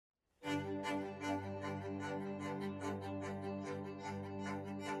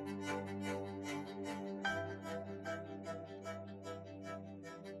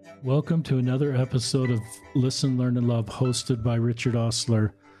Welcome to another episode of Listen, Learn, and Love, hosted by Richard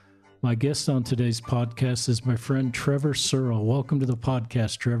Ostler. My guest on today's podcast is my friend Trevor Searle. Welcome to the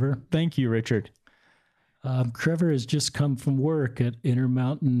podcast, Trevor. Thank you, Richard. Trevor has just come from work at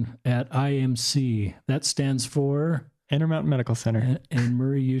Intermountain at IMC. That stands for Intermountain Medical Center in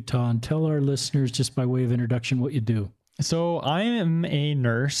Murray, Utah. And tell our listeners, just by way of introduction, what you do. So I am a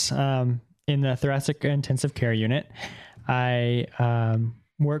nurse in the thoracic intensive care unit. I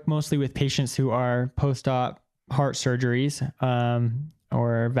work mostly with patients who are post-op heart surgeries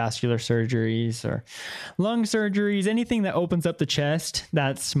or vascular surgeries or lung surgeries, anything that opens up the chest.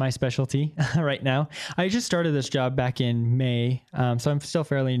 That's my specialty right now. I just started this job back in May, so I'm still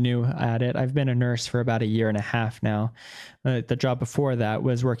fairly new at it. I've been a nurse for about a year and a half now. The job before that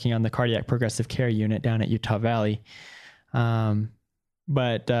was working on the cardiac progressive care unit down at Utah Valley.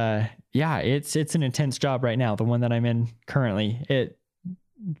 But it's an intense job right now. The one that I'm in currently,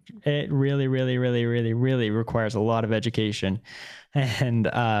 it really requires a lot of education, and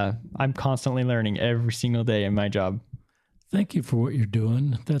I'm constantly learning every single day in my job. Thank you for what you're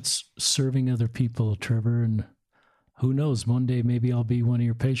doing. That's serving other people, Trevor, and who knows, one day maybe I'll be one of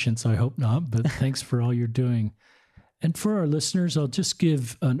your patients. I hope not, but thanks for all you're doing. And for our listeners, I'll just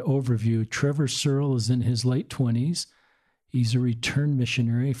give an overview. Trevor Searle is in his late 20s. He's a returned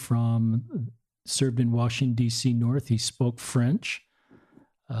missionary served in Washington, D.C. North. He spoke French.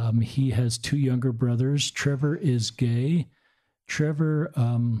 He has two younger brothers. Trevor is gay. Trevor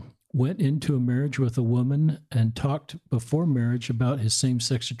went into a marriage with a woman and talked before marriage about his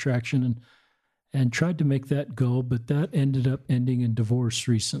same-sex attraction and tried to make that go, but that ended up ending in divorce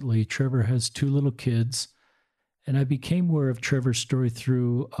recently. Trevor has two little kids, and I became aware of Trevor's story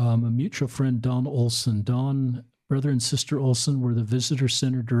through a mutual friend, Don Olson. Don, brother and sister Olson, were the visitor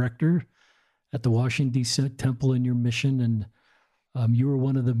center director at the Washington, D.C. Temple in your mission, and you were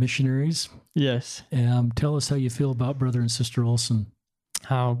one of the missionaries. Yes. Tell us how you feel about brother and sister Olson.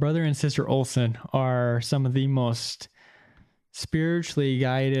 How brother and sister Olson are some of the most spiritually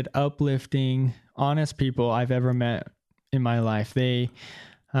guided, uplifting, honest people I've ever met in my life. They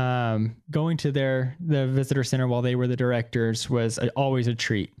going to the visitor center while they were the directors was always a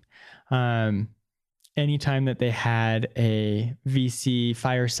treat. Anytime that they had a VC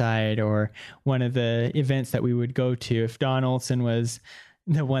fireside or one of the events that we would go to, if Don Olson was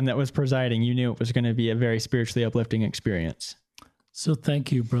the one that was presiding, you knew it was going to be a very spiritually uplifting experience. So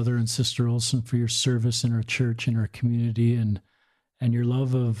thank you, brother and sister Olson, for your service in our church, in our community, and your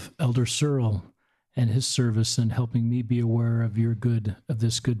love of Elder Searle and his service and helping me be aware of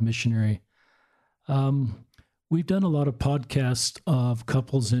this good missionary. We've done a lot of podcasts of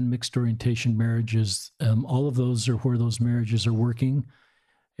couples in mixed orientation marriages. All of those are where those marriages are working.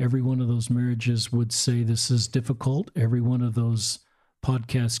 Every one of those marriages would say this is difficult. Every one of those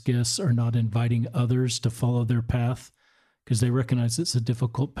podcast guests are not inviting others to follow their path because they recognize it's a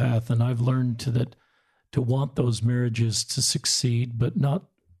difficult path. And I've learned to want those marriages to succeed, but not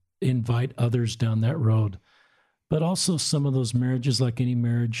invite others down that road. But also some of those marriages, like any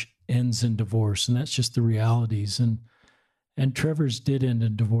marriage, ends in divorce, and that's just the realities. And Trevor's did end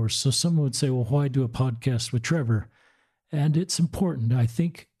in divorce. So someone would say, well, why do a podcast with Trevor? And it's important. I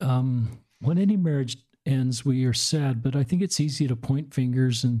think when any marriage ends, we are sad, but I think it's easy to point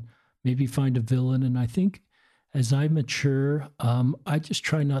fingers and maybe find a villain. And I think as I mature, I just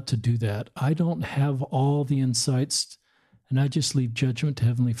try not to do that. I don't have all the insights, and I just leave judgment to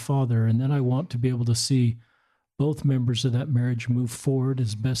Heavenly Father. And then I want to be able to see both members of that marriage move forward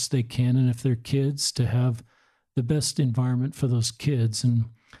as best they can, and if they're kids, to have the best environment for those kids. And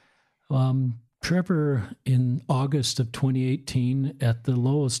Trevor, in August of 2018, at the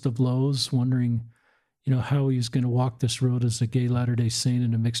lowest of lows, wondering, how he was going to walk this road as a gay Latter-day Saint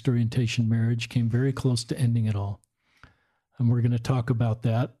in a mixed orientation marriage, came very close to ending it all. And we're going to talk about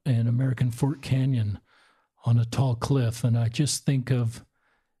that in American Fort Canyon on a tall cliff. And I just think of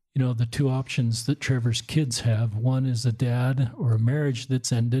the two options that Trevor's kids have. One is a dad or a marriage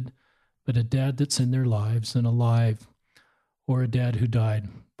that's ended, but a dad that's in their lives and alive, or a dad who died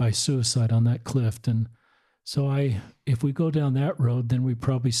by suicide on that cliff. And so if we go down that road, then we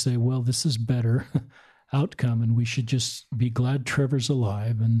probably say, well, this is better outcome, and we should just be glad Trevor's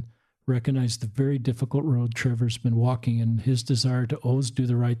alive and recognize the very difficult road Trevor's been walking and his desire to always do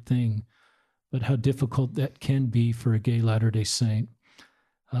the right thing, but how difficult that can be for a gay Latter-day Saint.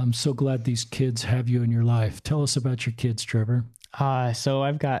 I'm so glad these kids have you in your life. Tell us about your kids, Trevor. So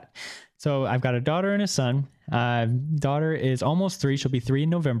I've got a daughter and a son. Daughter is almost 3. She'll be 3 in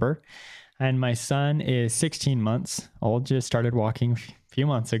November. And my son is 16 months old, just started walking a few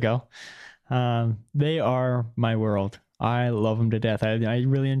months ago. They are my world. I love them to death. I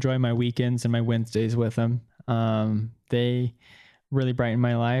really enjoy my weekends and my Wednesdays with them. They really brighten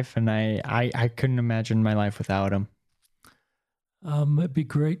my life, and I couldn't imagine my life without them. It'd be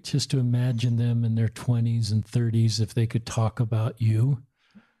great just to imagine them in their 20s and 30s if they could talk about you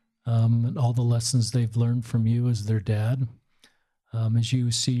and all the lessons they've learned from you as their dad, as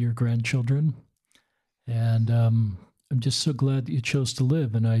you see your grandchildren. And I'm just so glad that you chose to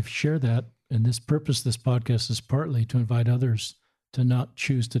live. And I share that. And this podcast is partly to invite others to not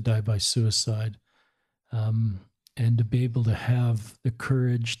choose to die by suicide, and to be able to have the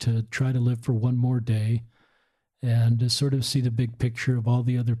courage to try to live for one more day, and to sort of see the big picture of all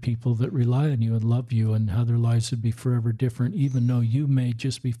the other people that rely on you and love you, and how their lives would be forever different, even though you may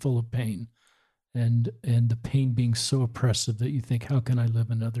just be full of pain, and the pain being so oppressive that you think, how can I live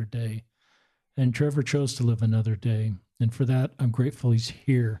another day? And Trevor chose to live another day. And for that, I'm grateful he's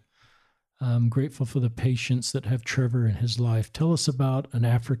here. I'm grateful for the patients that have Trevor in his life. Tell us about an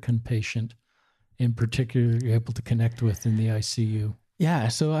African patient in particular you're able to connect with in the ICU. Yeah,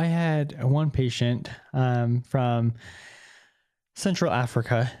 so I had one patient from Central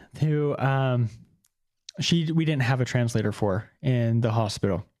Africa who we didn't have a translator for in the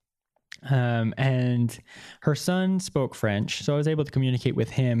hospital. And her son spoke French, so I was able to communicate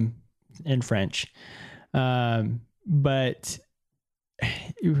with him in French. But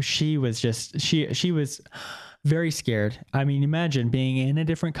she was very scared. I mean, imagine being in a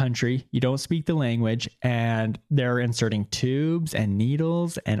different country, you don't speak the language, and they're inserting tubes and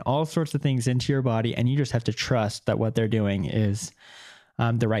needles and all sorts of things into your body, and you just have to trust that what they're doing is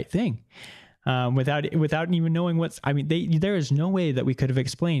the right thing. Without even knowing there is no way that we could have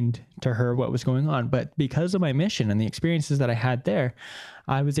explained to her what was going on. But because of my mission and the experiences that I had there,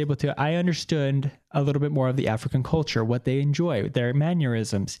 I understood a little bit more of the African culture, what they enjoy, their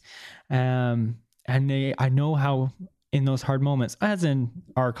mannerisms. I know how in those hard moments, as in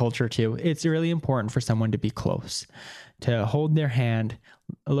our culture too, it's really important for someone to be close, to hold their hand,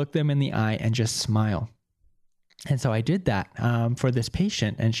 look them in the eye, and just smile. And so I did that for this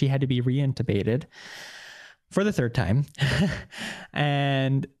patient, and she had to be reintubated for the third time.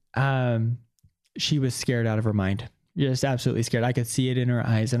 And she was scared out of her mind, just absolutely scared. I could see it in her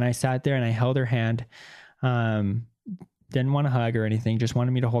eyes. And I sat there and I held her hand. Didn't want to hug or anything, just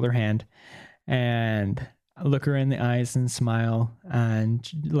wanted me to hold her hand and look her in the eyes and smile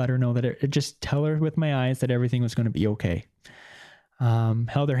and let her know that just tell her with my eyes that everything was going to be okay.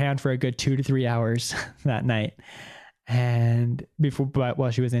 Held her hand for a good 2 to 3 hours that night, and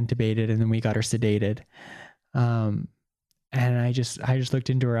while she was intubated, and then we got her sedated. And I just looked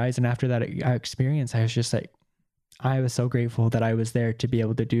into her eyes, and after that experience, I was just like, I was so grateful that I was there to be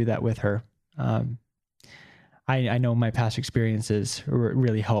able to do that with her. I know my past experiences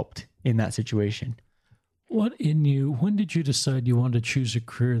really helped in that situation. When did you decide you wanted to choose a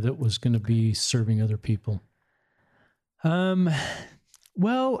career that was going to be serving other people?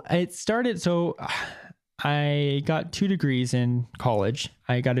 Well, it started, so I got 2 degrees in college.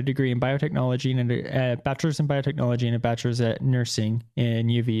 I got a degree in biotechnology and a bachelor's in biotechnology and a bachelor's at nursing in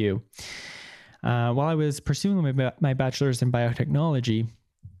UVU. While I was pursuing my bachelor's in biotechnology,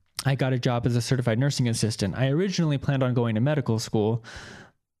 I got a job as a certified nursing assistant. I originally planned on going to medical school.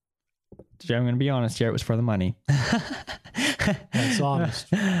 I'm going to be honest here, it was for the money. That's honest.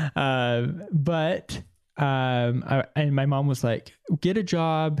 And my mom was like, get a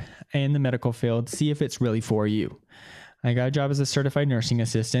job in the medical field, see if it's really for you. I got a job as a certified nursing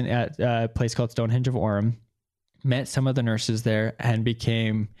assistant at a place called Stonehenge of Orem, met some of the nurses there, and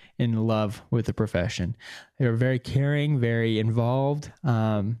became in love with the profession. They were very caring, very involved.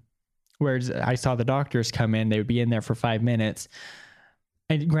 Whereas I saw the doctors come in, they would be in there for 5 minutes.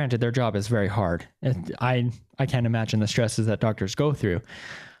 And granted, their job is very hard. I can't imagine the stresses that doctors go through.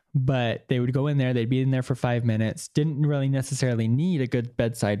 But they would go in there, they'd be in there for 5 minutes, didn't really necessarily need a good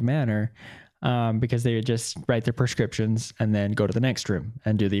bedside manner, because they would just write their prescriptions and then go to the next room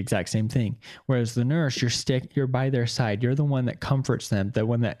and do the exact same thing. Whereas the nurse, you're by their side. You're the one that comforts them, the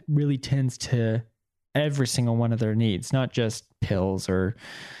one that really tends to every single one of their needs, not just pills or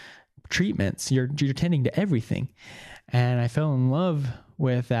treatments. You're tending to everything. And I fell in love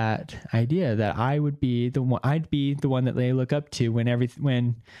with that idea that I'd be the one that they look up to when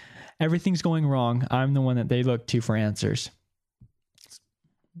everything's going wrong. I'm the one that they look to for answers.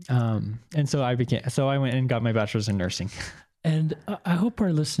 And so I went and got my bachelor's in nursing. And I hope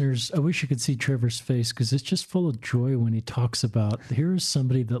our listeners, I wish you could see Trevor's face, because it's just full of joy when he talks about, here's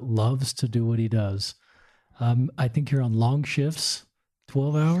somebody that loves to do what he does. I think you're on long shifts,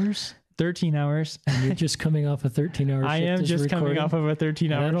 12 hours. 13 hours. And you're just coming off a 13-hour shift. I am just coming off of a 13-hour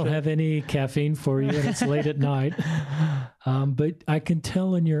shift. I don't have any caffeine for you, and it's late at night. But I can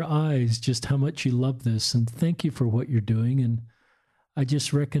tell in your eyes just how much you love this, and thank you for what you're doing. And I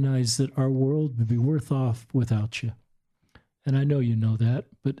just recognize that our world would be worse off without you. And I know you know that,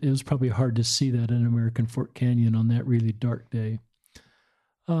 but it was probably hard to see that in American Fort Canyon on that really dark day.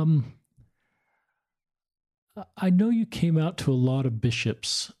 I know you came out to a lot of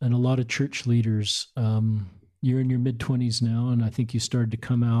bishops and a lot of church leaders. You're in your mid-20s now, and I think you started to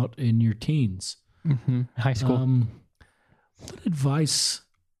come out in your teens. Mm-hmm. High school. What advice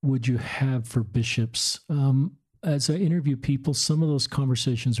would you have for bishops? As I interview people, some of those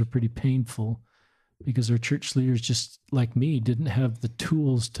conversations are pretty painful because our church leaders, just like me, didn't have the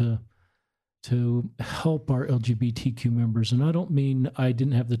tools to help our LGBTQ members. And I don't mean I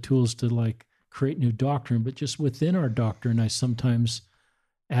didn't have the tools to create new doctrine, but just within our doctrine, I sometimes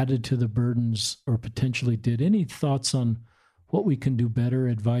added to the burdens or potentially did. Any thoughts on what we can do better,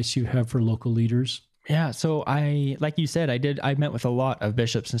 advice you have for local leaders? Yeah. So like you said, I met with a lot of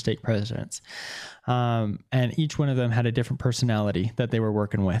bishops and stake presidents. And each one of them had a different personality that they were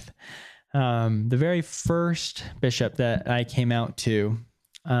working with. The very first bishop that I came out to,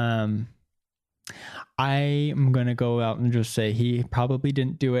 I'm going to go out and just say he probably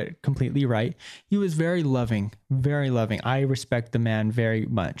didn't do it completely right. He was very loving, very loving. I respect the man very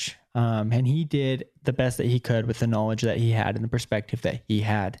much. And he did the best that he could with the knowledge that he had and the perspective that he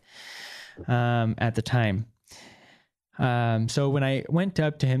had at the time. So when I went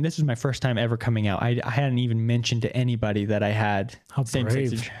up to him, this was my first time ever coming out. I hadn't even mentioned to anybody that I had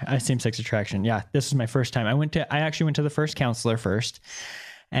same-sex attraction. Yeah, this was my first time. I actually went to the first counselor first.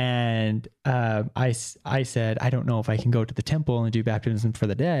 And I said, I don't know if I can go to the temple and do baptism for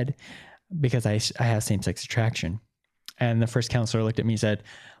the dead because I have same-sex attraction. And the first counselor looked at me and said,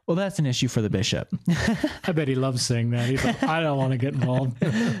 well, that's an issue for the bishop. I bet he loves saying that. He's like, I don't want to get involved.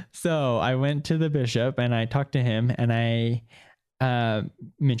 So I went to the bishop and I talked to him and I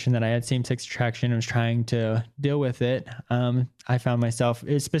mentioned that I had same-sex attraction and was trying to deal with it. I found myself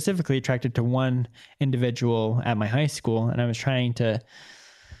specifically attracted to one individual at my high school, and I was trying to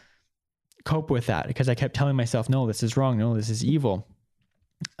cope with that because I kept telling myself, no, this is wrong. No, this is evil.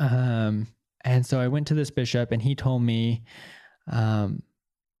 And so I went to this bishop and he told me,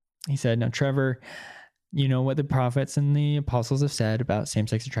 he said, now, Trevor, you know what the prophets and the apostles have said about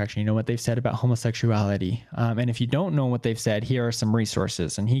same-sex attraction. You know what they've said about homosexuality. And if you don't know what they've said, here are some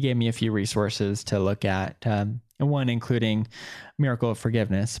resources. And he gave me a few resources to look at, and one including Miracle of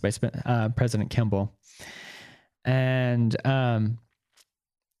Forgiveness by President Kimball. And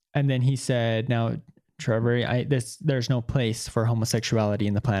then he said, now, Trevor, there's no place for homosexuality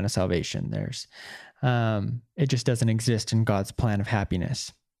in the plan of salvation. It just doesn't exist in God's plan of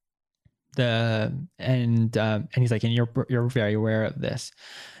happiness. And he's like, and you're very aware of this.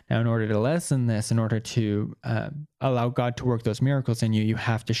 Now, in order to lessen this, in order to allow God to work those miracles in you, you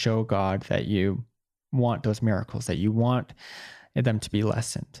have to show God that you want those miracles, that you want them to be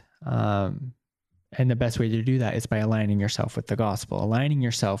lessened. And the best way to do that is by aligning yourself with the gospel, aligning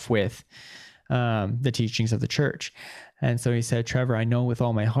yourself with the teachings of the church. And so he said, Trevor, I know with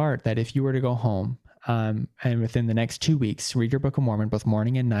all my heart that if you were to go home and within the next 2 weeks, read your Book of Mormon, both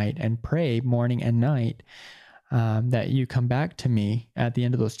morning and night, and pray morning and night, that you come back to me at the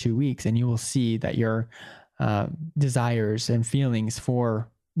end of those 2 weeks and you will see that your desires and feelings for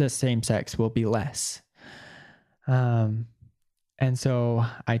the same sex will be less. And so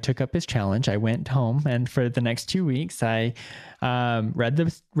I took up his challenge. I went home, and for the next 2 weeks, I read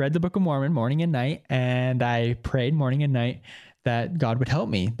the Book of Mormon morning and night, and I prayed morning and night that God would help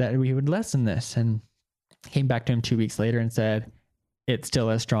me, that we would lessen this. And came back to him 2 weeks later and said, it's still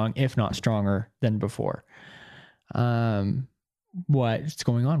as strong, if not stronger than before. What's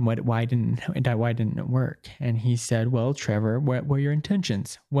going on? Why didn't it work? And he said, well, Trevor, what were your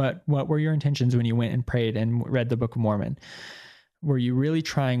intentions? What were your intentions when you went and prayed and read the Book of Mormon? Were you really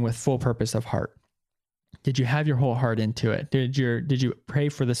trying with full purpose of heart? Did you have your whole heart into it? Did you pray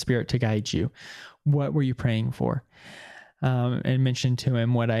for the Spirit to guide you? What were you praying for? And mentioned to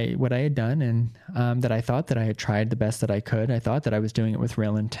him what I had done, and that I thought that I had tried the best that I could. I thought that I was doing it with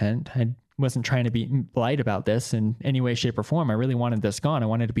real intent. I wasn't trying to be polite about this in any way, shape, or form. I really wanted this gone. I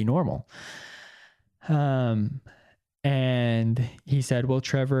wanted to be normal. And he said, well,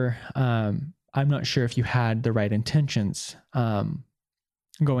 Trevor, I'm not sure if you had the right intentions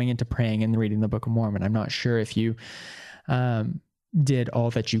going into praying and reading the Book of Mormon. I'm not sure if you did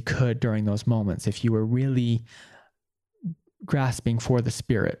all that you could during those moments, if you were really grasping for the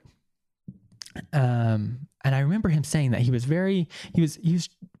Spirit. And I remember him saying that he was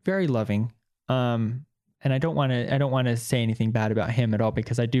very loving. And I don't want to say anything bad about him at all,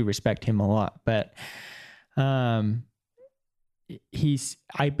 because I do respect him a lot, but,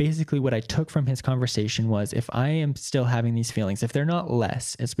 what I took from his conversation was, if I am still having these feelings, if they're not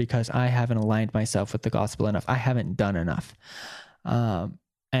less, it's because I haven't aligned myself with the gospel enough. I haven't done enough. And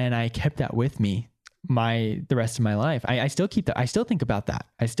I kept that with me the rest of my life. I still keep that. I still think about that.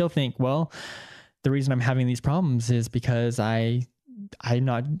 I still think, well, the reason I'm having these problems is because I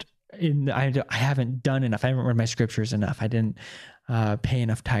haven't done enough. I haven't read my scriptures enough. I didn't pay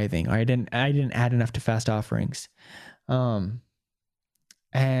enough tithing, or I didn't add enough to fast offerings.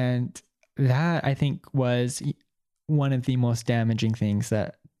 And that, I think, was one of the most damaging things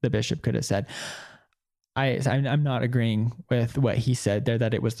that the bishop could have said. I'm not agreeing with what he said there,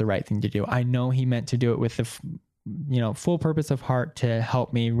 that it was the right thing to do. I know he meant to do it with the, full purpose of heart to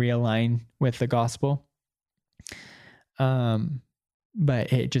help me realign with the gospel.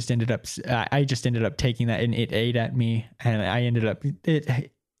 But it just ended up, I just ended up taking that, and it ate at me, and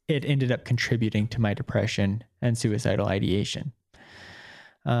it ended up contributing to my depression and suicidal ideation.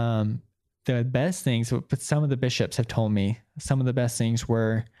 The best things, but some of the bishops have told me, some of the best things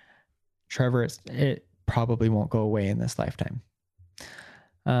were, Trevor, it probably won't go away in this lifetime.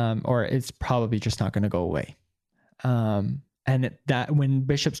 Or it's probably just not going to go away. And that when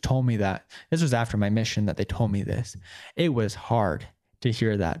bishops told me that, this was after my mission that they told me this, it was hard to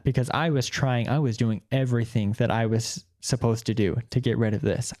hear that, because I was doing everything that I was supposed to do to get rid of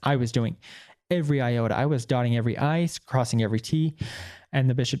this. I was doing every iota. I was dotting every I, crossing every T, and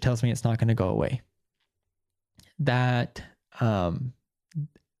the bishop tells me it's not going to go away. That,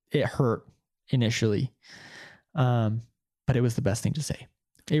 it hurt initially. But it was the best thing to say.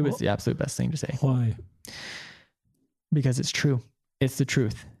 It was the absolute best thing to say. Why? Because it's true. It's the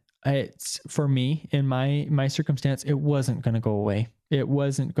truth. It's, for me, in my circumstance, it wasn't going to go away. It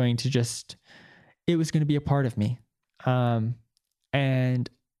wasn't going to just, it was going to be a part of me. And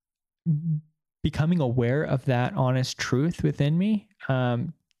becoming aware of that honest truth within me,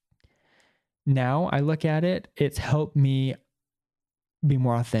 now I look at it, it's helped me be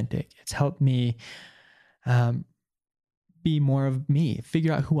more authentic. It's helped me be more of me,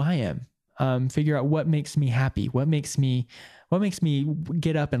 figure out who I am, figure out what makes me happy, what makes me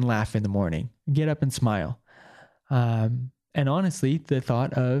get up and laugh in the morning, get up and smile. And honestly, the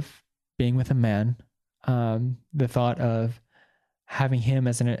thought of being with a man, the thought of having him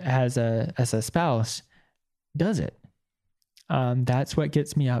as a spouse does it. That's what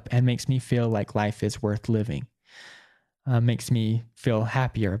gets me up and makes me feel like life is worth living. Makes me feel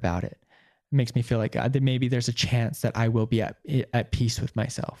happier about it. Makes me feel like that maybe there's a chance that I will be at peace with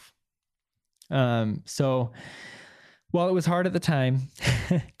myself. So while it was hard at the time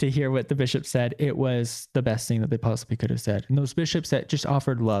to hear what the bishop said, it was the best thing that they possibly could have said. And those bishops that just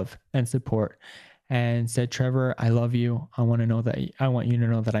offered love and support and said, Trevor, I love you. I want you to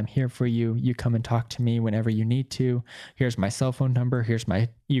know that I'm here for you. You come and talk to me whenever you need to. Here's my cell phone number.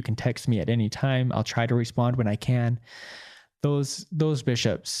 You can text me at any time. I'll try to respond when I can. Those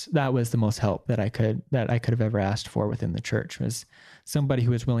bishops, that was the most help that I could have ever asked for within the church, was somebody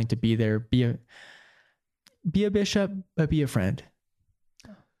who was willing to be there, be a bishop, but be a friend.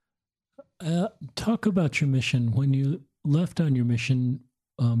 Talk about your mission. When you left on your mission,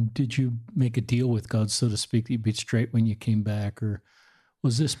 did you make a deal with God, so to speak, that you'd be straight when you came back? Or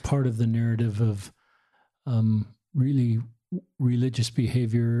was this part of the narrative of really religious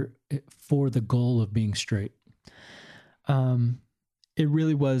behavior for the goal of being straight? It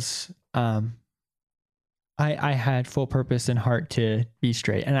really was, I had full purpose and heart to be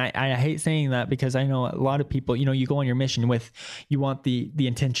straight. And I hate saying that, because I know a lot of people, you go on your mission you want the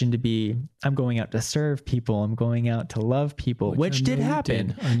intention to be, I'm going out to serve people. I'm going out to love people, which did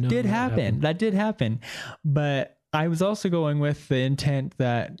happen. That did happen. But I was also going with the intent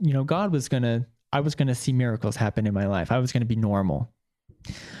that, I was going to see miracles happen in my life. I was going to be normal.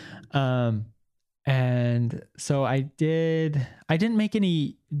 And so I didn't make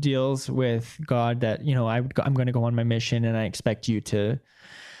any deals with God that, I'm going to go on my mission and I expect you to.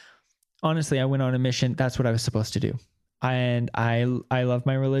 Honestly, I went on a mission. That's what I was supposed to do. And I love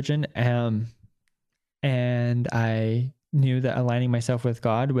my religion. And I knew that aligning myself with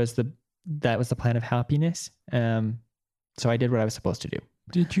God was the plan of happiness. So I did what I was supposed to do.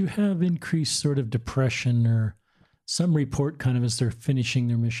 Did you have increased sort of depression, or some report kind of as they're finishing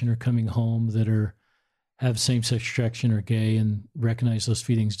their mission or coming home that have same-sex attraction or gay, and recognize those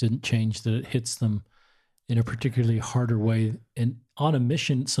feelings didn't change, that it hits them in a particularly harder way? And on a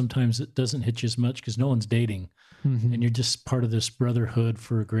mission, sometimes it doesn't hit you as much because no one's dating, and you're just part of this brotherhood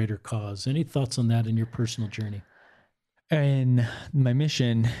for a greater cause. Any thoughts on that in your personal journey? And my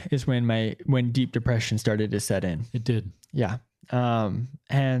mission is when deep depression started to set in. It did. Yeah.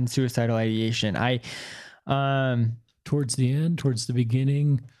 And suicidal ideation. Towards the end, towards the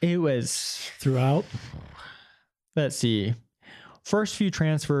beginning, it was throughout. Let's see. First few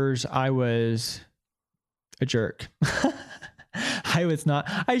transfers, I was a jerk. I was not,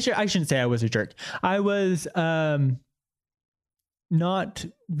 I shouldn't say I was a jerk. I was, not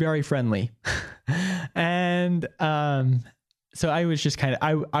very friendly. And, so I was just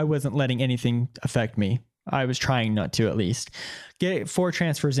I wasn't letting anything affect me. I was trying not to, at least get 4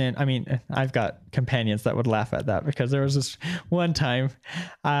 transfers in. I mean, I've got companions that would laugh at that, because there was this one time,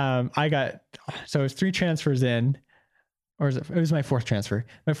 so it was 3 transfers in, or it was my 4th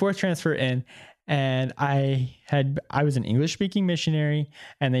transfer, in. And I was an English speaking missionary,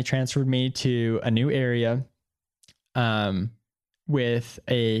 and they transferred me to a new area, with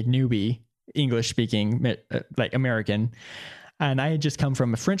a newbie English speaking, like American. And I had just come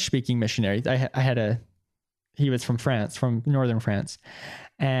from a French speaking missionary. He was from France, from northern France.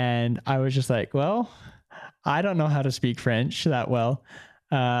 And I was just like, well, I don't know how to speak French that well.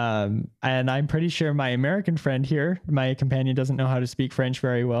 And I'm pretty sure my American friend here, my companion, doesn't know how to speak French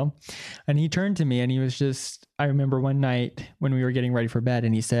very well. And he turned to me and he was just, I remember one night when we were getting ready for bed,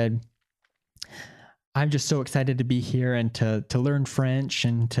 and he said, I'm just so excited to be here and to learn French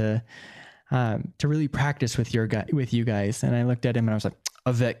and to really practice with you guys. And I looked at him and I was like,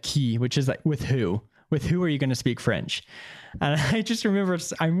 avec qui, which is like, with who? With who are you going to speak French? And I just remember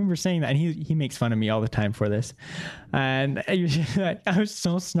saying that, and he makes fun of me all the time for this. And I was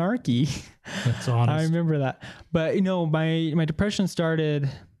so snarky. That's honest. I remember that. But my depression started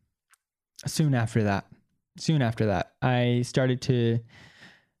soon after that. I started to,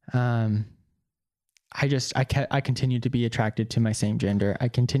 I continued to be attracted to my same gender. I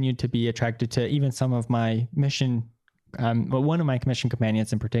continued to be attracted to even some of my mission, one of my mission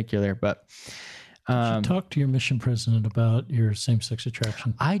companions in particular, but did you talk to your mission president about your same-sex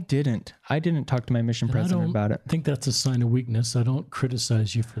attraction? I didn't talk to my mission president about it. I think that's a sign of weakness. I don't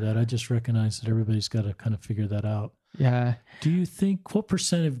criticize you for that. I just recognize that everybody's got to kind of figure that out. Yeah. Do you think, what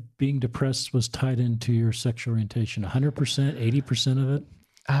 % of being depressed was tied into your sexual orientation? 100%, 80% of it?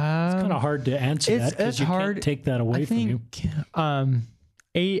 It's kind of hard to answer that, because you can't take that away from you.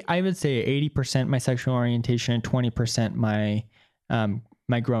 I would say 80% my sexual orientation, 20% my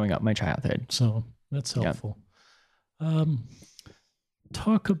growing up, my childhood. So that's helpful. Yep.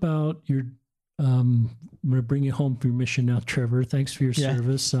 Talk about your, I'm going to bring you home for your mission now, Trevor. Thanks for your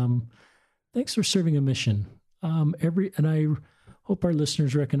service. Thanks for serving a mission. And I hope our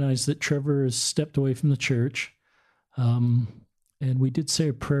listeners recognize that Trevor has stepped away from the church. And we did say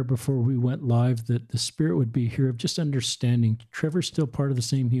a prayer before we went live that the Spirit would be here of just understanding. Trevor's still part of the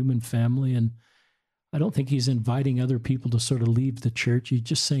same human family, and I don't think he's inviting other people to sort of leave the church. He's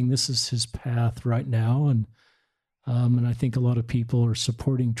just saying this is his path right now, and I think a lot of people are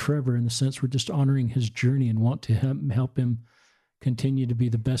supporting Trevor in the sense we're just honoring his journey and want to help him continue to be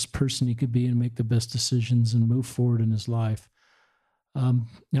the best person he could be and make the best decisions and move forward in his life.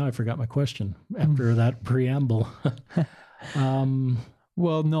 Now I forgot my question after that preamble.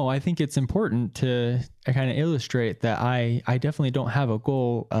 Well, no, I think it's important to kind of illustrate that I definitely don't have a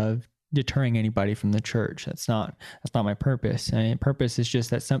goal of deterring anybody from the church. That's not my purpose. And purpose is just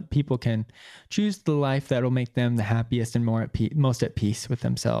that some people can choose the life that will make them the happiest and most at peace with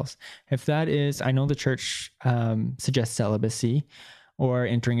themselves. If that is, I know the church suggests celibacy or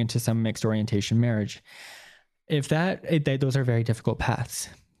entering into some mixed orientation marriage. If those are very difficult paths.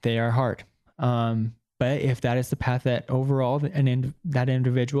 They are hard. But if that is the path that overall that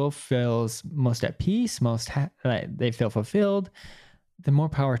individual feels most at peace, they feel fulfilled, then more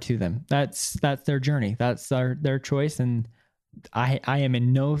power to them. That's their journey. That's their choice. And I am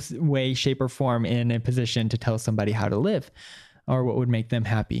in no way, shape, or form in a position to tell somebody how to live or what would make them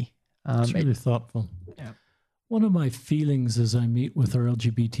happy. It's really thoughtful. Yeah. One of my feelings as I meet with our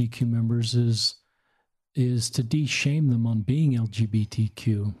LGBTQ members is to de-shame them on being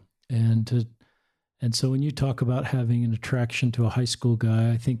LGBTQ, and so when you talk about having an attraction to a high school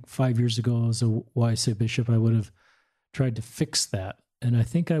guy, I think 5 years ago as a YSA bishop, I would have tried to fix that. And I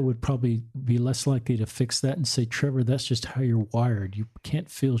think I would probably be less likely to fix that and say, Trevor, that's just how you're wired. You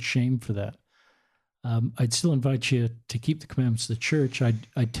can't feel shame for that. I'd still invite you to keep the commandments of the church.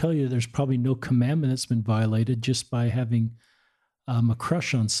 I'd tell you there's probably no commandment that's been violated just by having a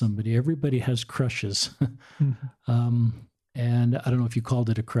crush on somebody. Everybody has crushes. Mm-hmm. And I don't know if you called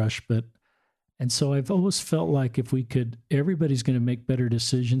it a crush, and so I've always felt like everybody's going to make better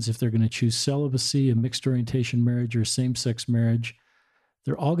decisions if they're going to choose celibacy, a mixed orientation marriage, or a same-sex marriage,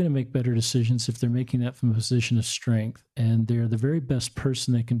 they're all going to make better decisions if they're making that from a position of strength, and they're the very best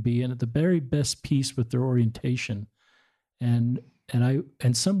person they can be and at the very best peace with their orientation. And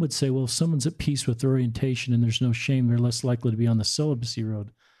some would say, well, if someone's at peace with their orientation and there's no shame, they're less likely to be on the celibacy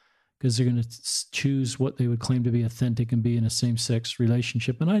road, because they're going to choose what they would claim to be authentic and be in a same-sex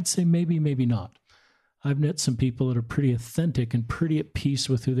relationship. And I'd say maybe, maybe not. I've met some people that are pretty authentic and pretty at peace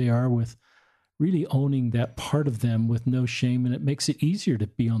with who they are, with really owning that part of them with no shame, and it makes it easier to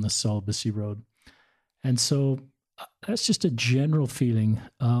be on the celibacy road. And so that's just a general feeling.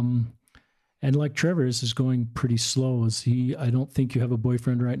 And like Trevor's is going pretty slow. I don't think you have a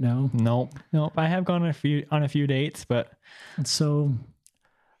boyfriend right now. Nope. I have gone on a few dates, but. And so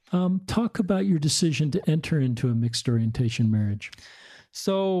talk about your decision to enter into a mixed orientation marriage.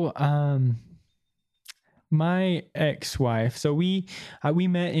 So, my ex-wife, so we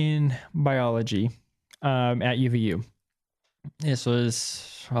met in biology at UVU. This was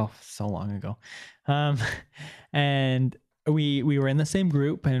so long ago, and we were in the same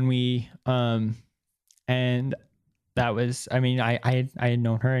group, and and that was, I mean, I had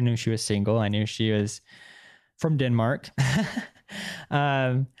known her. I knew she was single. I knew she was from Denmark,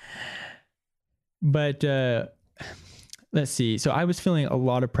 but let's see. So I was feeling a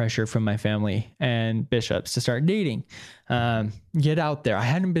lot of pressure from my family and bishops to start dating, get out there. I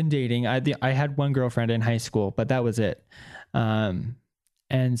hadn't been dating. I had one girlfriend in high school, but that was it.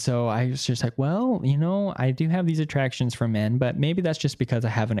 And so I was just like, well, I do have these attractions for men, but maybe that's just because I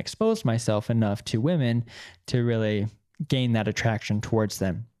haven't exposed myself enough to women to really gain that attraction towards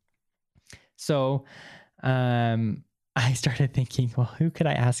them. So, I started thinking, well, who could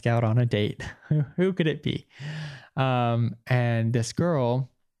I ask out on a date? Who could it be? And this girl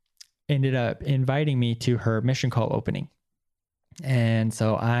ended up inviting me to her mission call opening. And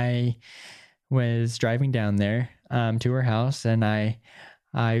so I was driving down there, to her house, and I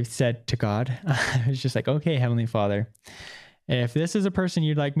said to God, I was just like, okay, Heavenly Father, if this is a person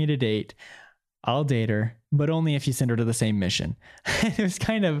you'd like me to date, I'll date her, but only if you send her to the same mission. It's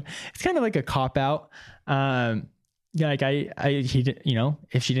kind of like a cop out. Like if she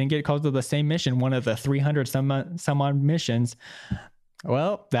didn't get called to the same mission, one of the 300 some odd missions,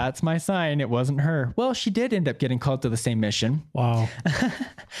 well, that's my sign. It wasn't her. Well, she did end up getting called to the same mission. Wow.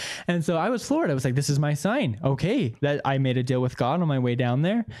 And so I was floored. I was like, this is my sign. Okay. That I made a deal with God on my way down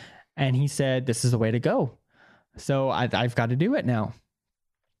there. And he said, this is the way to go. So I've got to do it now.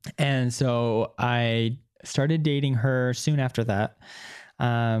 And so I started dating her soon after that.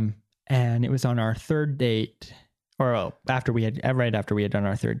 And it was on our third date, or right after we had done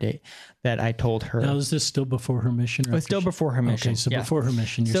our third date, that I told her. Now, is this still before her mission? It was still before her mission. Okay, so before her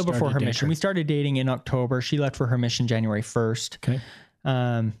mission. Still before her mission. We started dating in October. She left for her mission January 1st. Okay.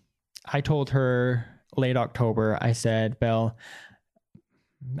 I told her late October, I said, Belle,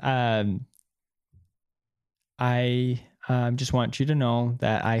 I just want you to know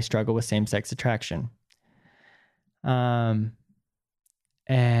that I struggle with same-sex attraction. And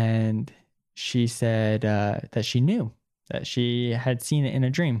she said that she knew, that she had seen it in a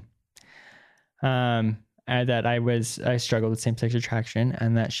dream, and that I struggled with same-sex attraction,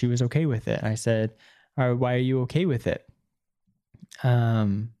 and that she was okay with it. I said, all right, why are you okay with it?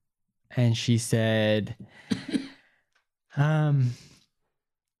 And she said, well,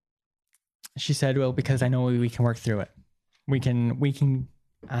 because I know we can work through it. We can,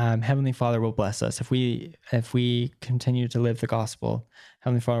 Heavenly Father will bless us. If we continue to live the gospel,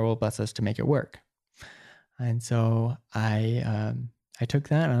 Heavenly Father will bless us to make it work. And so I took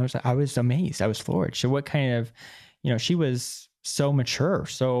that, and I was amazed. I was floored. So what kind of, she was so mature,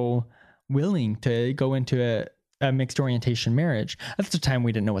 so willing to go into a mixed orientation marriage. At the time,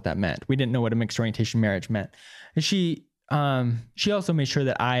 we didn't know what that meant. We didn't know what a mixed orientation marriage meant. And she also made sure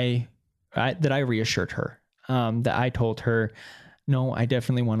that I reassured her, that I told her, no, I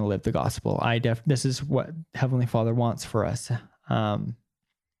definitely want to live the gospel. This is what Heavenly Father wants for us,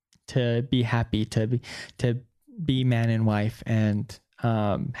 to be happy, to be man and wife, and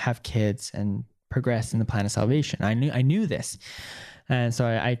have kids and progress in the plan of salvation. I knew this. And so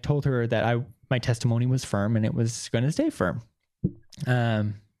I told her that my testimony was firm, and it was going to stay firm.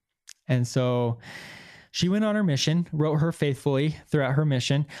 And so she went on her mission, wrote her faithfully throughout her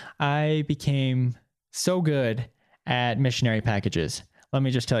mission. I became so good at missionary packages. Let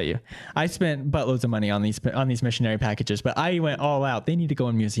me just tell you, I spent buttloads of money on these missionary packages, but I went all out. They need to go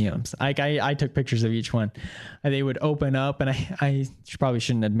in museums. I took pictures of each one. They would open up, and I probably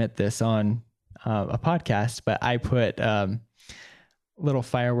shouldn't admit this on a podcast, but I put little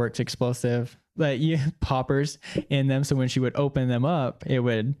fireworks explosive poppers in them, so when she would open them up, it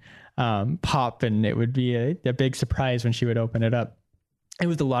would pop, and it would be a big surprise when she would open it up. it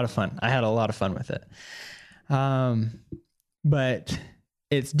was a lot of fun. I had a lot of fun with it. But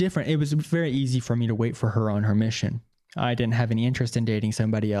it's different. It was very easy for me to wait for her on her mission. I didn't have any interest in dating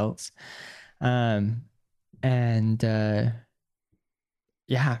somebody else.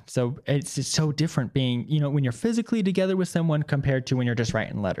 Yeah, so it's just so different being, when you're physically together with someone compared to when you're just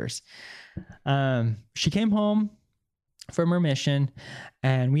writing letters. She came home from her mission,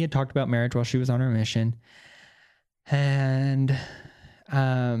 and we had talked about marriage while she was on her mission. And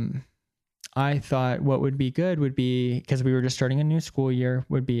I thought what would be good would be, because we were just starting a new school year,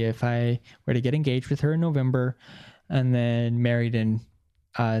 would be if I were to get engaged with her in November and then married in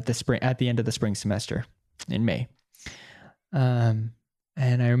the spring, at the end of the spring semester in May.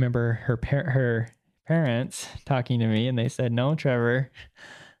 And I remember her parents talking to me, and they said, "No, Trevor,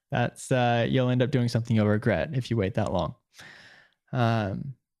 that's you'll end up doing something you'll regret if you wait that long."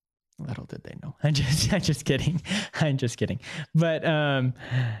 Little did they know. I'm just kidding. I'm just kidding. But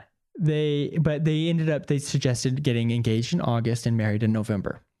they suggested getting engaged in August and married in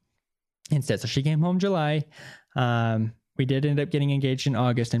November instead. So she came home July. We did end up getting engaged in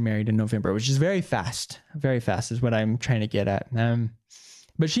August and married in November, which is very fast. Very fast is what I'm trying to get at.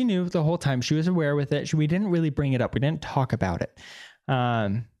 But she knew the whole time. She was aware with it. We didn't really bring it up. We didn't talk about it.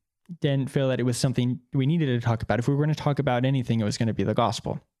 Didn't feel that it was something we needed to talk about. If we were going to talk about anything, it was going to be the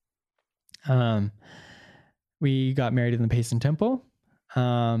gospel. We got married in the Payson Temple.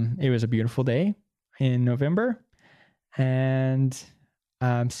 It was a beautiful day in November. And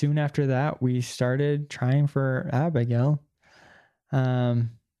soon after that, we started trying for Abigail. It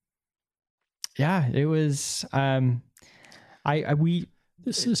was,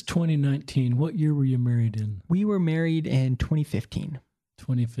 This is 2019. What year were you married in? We were married in 2015.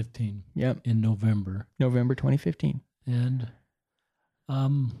 2015. Yep. In November. November 2015. And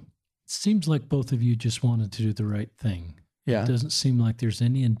it seems like both of you just wanted to do the right thing. Yeah. It doesn't seem like there's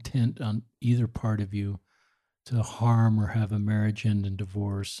any intent on either part of you to harm or have a marriage end in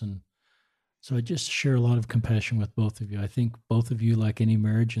divorce. And so I just share a lot of compassion with both of you. I think both of you, like any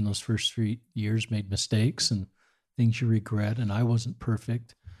marriage in those first 3 years, made mistakes and things you regret. And I wasn't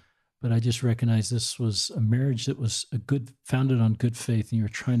perfect, but I just recognize this was a marriage that was founded on good faith, and you were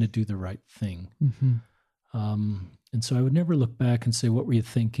trying to do the right thing. Mm-hmm. And so I would never look back and say, what were you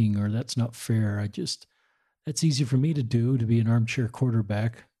thinking? Or that's not fair. That's easy for me to do, to be an armchair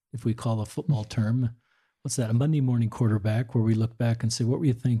quarterback, if we call a football term. What's that? A Monday morning quarterback, where we look back and say, what were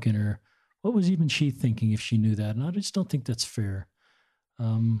you thinking? Or what was even she thinking if she knew that? And I just don't think that's fair.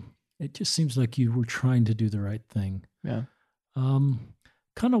 It just seems like you were trying to do the right thing. Yeah.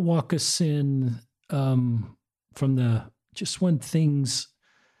 Kind of walk us in from when things,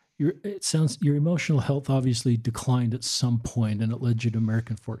 your emotional health obviously declined at some point, and it led you to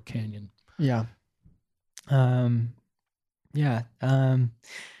American Fort Canyon. Yeah. My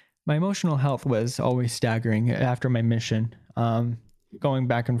emotional health was always staggering after my mission. Going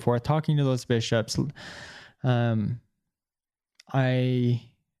back and forth, talking to those bishops. One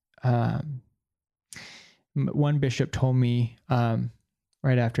bishop told me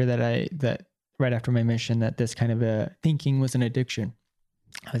right after my mission that this kind of a thinking was an addiction.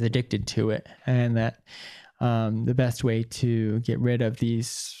 I was addicted to it, and that the best way to get rid of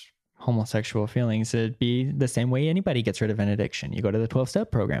these homosexual feelings would be the same way anybody gets rid of an addiction. You go to the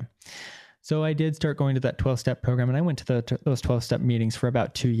 12-step program. So I did start going to that 12-step program, and I went to those 12-step meetings for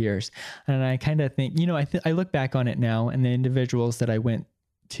about 2 years. And I kind of think, I look back on it now, and the individuals that I went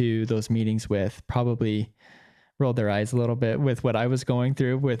to those meetings with probably rolled their eyes a little bit with what I was going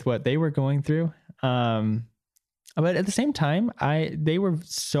through, with what they were going through. But at the same time, they were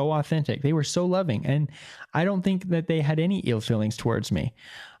so authentic. They were so loving. And I don't think that they had any ill feelings towards me.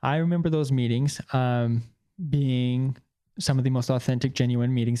 I remember those meetings being some of the most authentic,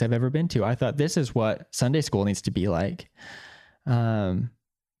 genuine meetings I've ever been to. I thought, this is what Sunday school needs to be like.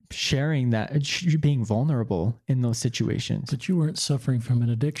 Sharing that, being vulnerable in those situations. But you weren't suffering from an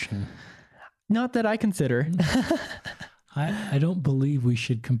addiction. Not that I consider. I don't believe we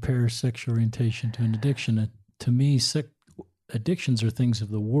should compare sexual orientation to an addiction. To me, addictions are things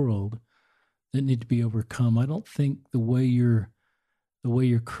of the world that need to be overcome. I don't think the way you're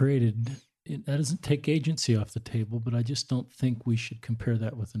created, that doesn't take agency off the table, but I just don't think we should compare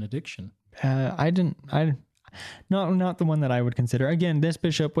that with an addiction. Not the one that I would consider. Again, this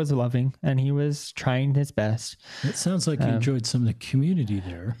bishop was loving, and he was trying his best. It sounds like you enjoyed some of the community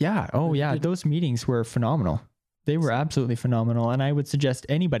there. Yeah. Oh, yeah. Those meetings were phenomenal. They were absolutely phenomenal. And I would suggest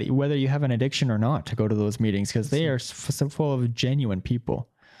anybody, whether you have an addiction or not, to go to those meetings, because they are so full of genuine people.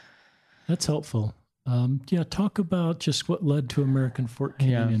 That's helpful. Talk about just what led to American Fort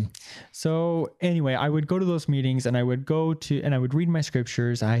Yeah. Canyon. So anyway, I would go to those meetings and I would read my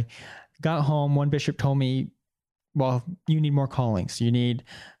scriptures. I got home. One bishop told me, well, you need more callings. You need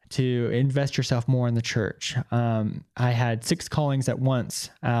to invest yourself more in the church. I had 6 callings at once.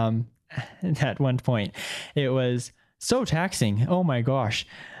 At one point, it was so taxing. Oh my gosh.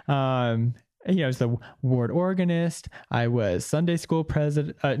 I was the ward organist. I was Sunday school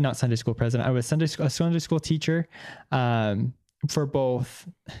president, not Sunday school president. I was a Sunday school teacher, for both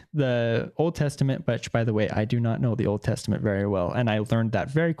the Old Testament, which, by the way, I do not know the Old Testament very well. And I learned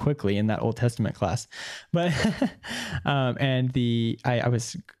that very quickly in that Old Testament class, but, I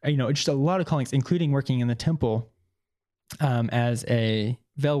was, just a lot of callings, including working in the temple, as a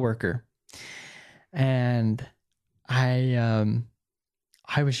veil worker. And I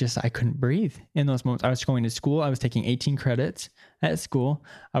couldn't breathe in those moments. I was going to school. I was taking 18 credits at school.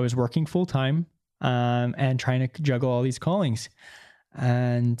 I was working full time, and trying to juggle all these callings.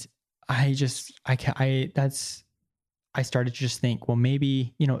 And I started to just think, well,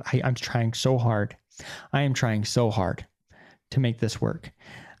 maybe, I'm trying so hard. I am trying so hard to make this work.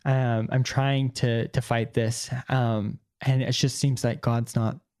 I'm trying to fight this. And it just seems like God's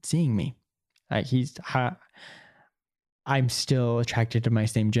not seeing me. Like I'm still attracted to my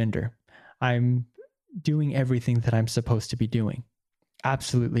same gender. I'm doing everything that I'm supposed to be doing.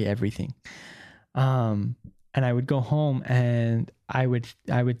 Absolutely everything. And I would go home and I would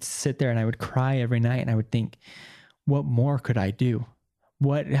sit there and I would cry every night and I would think, what more could I do?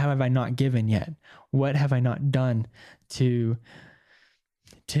 What have I not given yet? What have I not done to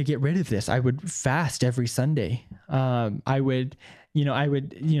get rid of this? I would fast every Sunday. I would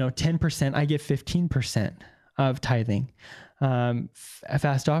 10%, I give 15% of tithing,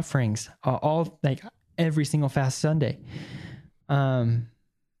 fast offerings, all, like every single fast Sunday. And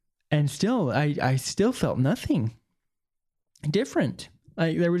still, I still felt nothing different.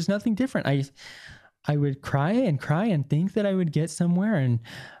 There was nothing different. I would cry and think that I would get somewhere, and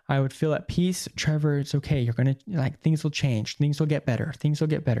I would feel at peace. Trevor, it's okay. You're going to, things will change. Things will get better. Things will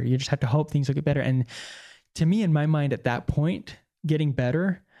get better. You just have to hope things will get better. And to me, in my mind, at that point, getting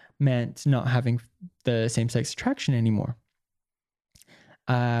better meant not having the same-sex attraction anymore.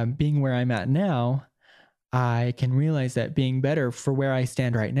 Being where I'm at now, I can realize that being better for where I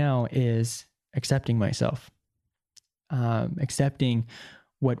stand right now is accepting myself, accepting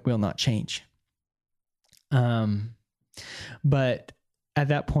what will not change. But at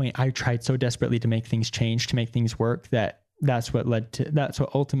that point, I tried so desperately to make things change, to make things work, that's what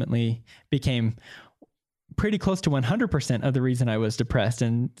ultimately became pretty close to 100% of the reason I was depressed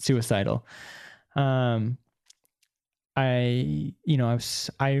and suicidal. I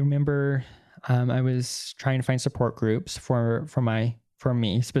remember, I was trying to find support groups for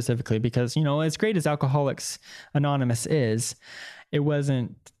me specifically, because, as great as Alcoholics Anonymous is, it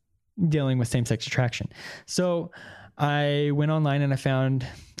wasn't dealing with same-sex attraction. So I went online and I found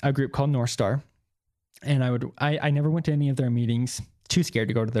a group called North Star, and I never went to any of their meetings, too scared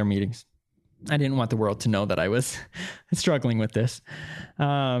to go to their meetings. I didn't want the world to know that I was struggling with this.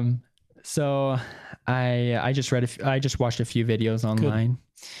 So I just watched a few videos online. Good.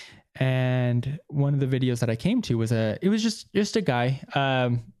 And one of the videos that I came to was just a guy,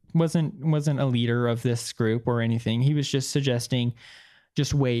 wasn't a leader of this group or anything. He was just suggesting,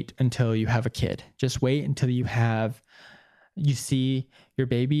 just wait until you have a kid. Just wait until you see your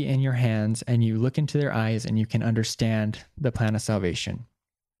baby in your hands and you look into their eyes and you can understand the plan of salvation.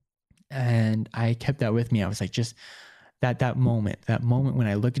 And I kept that with me. I was like, just that moment when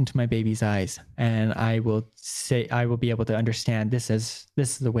I look into my baby's eyes, and I will be able to understand this is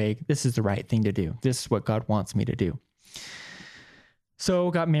the way, this is the right thing to do. This is what God wants me to do.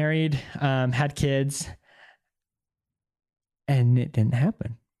 So got married, had kids, and it didn't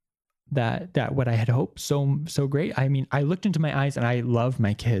happen. That what I had hoped so great. I mean, I looked into my eyes and I loved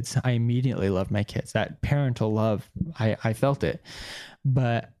my kids. I immediately loved my kids. That parental love, I felt it,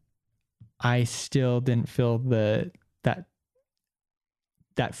 but I still didn't feel that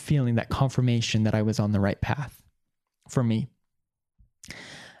feeling, that confirmation that I was on the right path for me.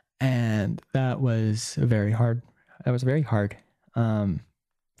 And that was very hard. For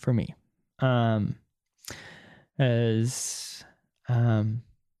me. I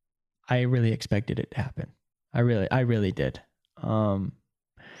really expected it to happen. I really did. So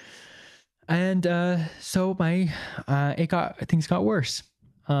things got worse.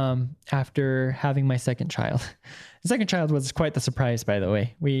 After having my second child. The second child was quite the surprise, by the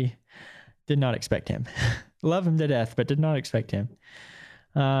way. We did not expect him. Love him to death, but did not expect him.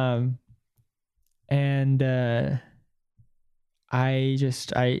 I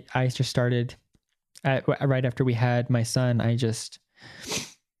just started right after we had my son, I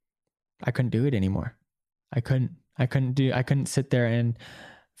couldn't do it anymore. I couldn't sit there and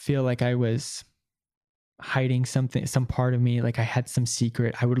feel like I was hiding something, some part of me, like I had some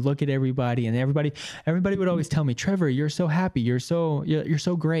secret. I would look at everybody, and everybody would always tell me, Trevor, you're so happy. You're so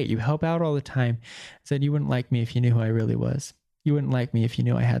great. You help out all the time. I said, you wouldn't like me if you knew who I really was. You wouldn't like me if you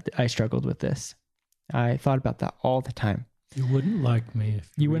knew I struggled with this. I thought about that all the time. You wouldn't like me if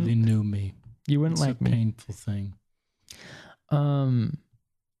you really knew me. You wouldn't it's like a me. Painful thing. And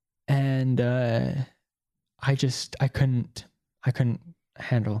I couldn't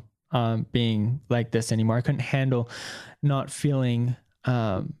handle being like this anymore. I couldn't handle not feeling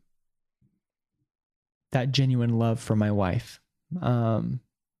that genuine love for my wife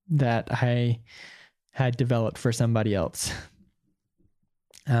that I had developed for somebody else.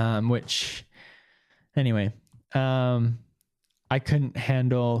 Which anyway, I couldn't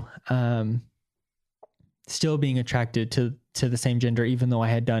handle still being attracted to the same gender, even though I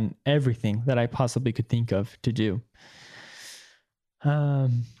had done everything that I possibly could think of to do.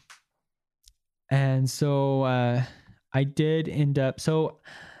 And so I did end up, so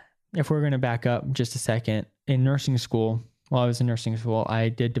if we're going to back up just a second, in nursing school, while I was in nursing school, I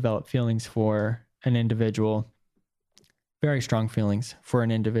did develop feelings for an individual, very strong feelings for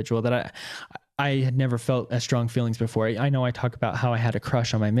an individual that I had never felt as strong feelings before. I know I talk about how I had a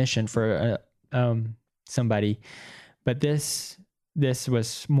crush on my mission for somebody, but this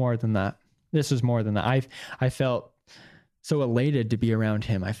was more than that. This was more than that. I felt so elated to be around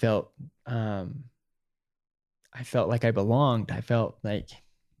him. I felt like I belonged. I felt like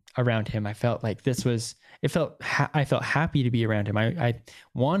around him. I felt like I felt happy to be around him. I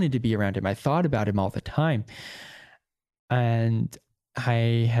wanted to be around him. I thought about him all the time. And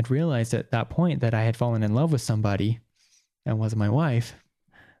I had realized at that point that I had fallen in love with somebody and was my wife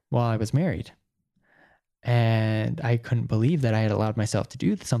while I was married. And I couldn't believe that I had allowed myself to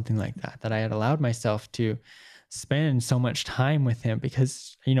do something like that I had allowed myself to spend so much time with him,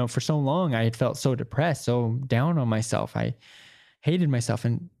 because, for so long I had felt so depressed, so down on myself. I hated myself,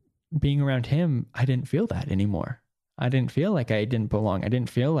 and being around him, I didn't feel that anymore. I didn't feel like I didn't belong. I didn't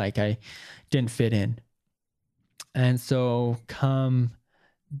feel like I didn't fit in. And so come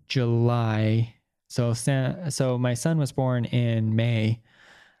July, so my son was born in May,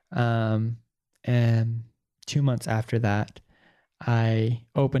 and 2 months after that, I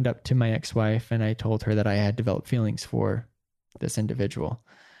opened up to my ex-wife and I told her that I had developed feelings for this individual.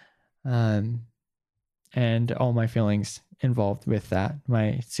 And all my feelings involved with that,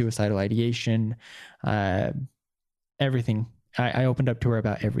 my suicidal ideation, everything. I opened up to her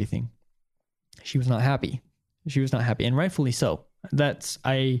about everything. She was not happy. And rightfully so. This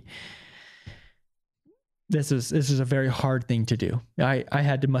is a very hard thing to do. I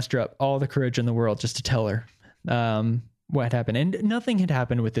had to muster up all the courage in the world just to tell her what had happened, and nothing had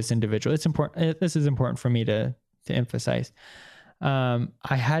happened with this individual. It's important. This is important for me to emphasize. I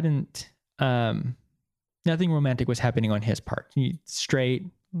hadn't. Nothing romantic was happening on his part. He straight,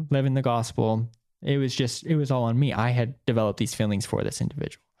 living the gospel. It was all on me. I had developed these feelings for this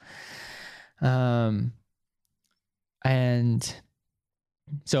individual. And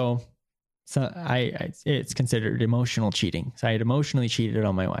so it's considered emotional cheating. So I had emotionally cheated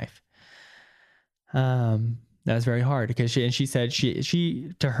on my wife. That was very hard because she said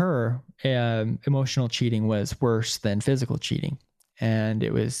she to her, emotional cheating was worse than physical cheating. And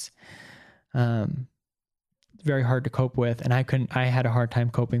it was, very hard to cope with. And I had a hard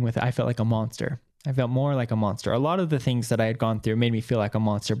time coping with it. I felt like a monster. I felt more like a monster. A lot of the things that I had gone through made me feel like a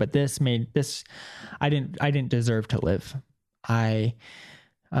monster, but I didn't deserve to live.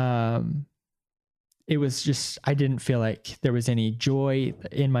 It was just, I didn't feel like there was any joy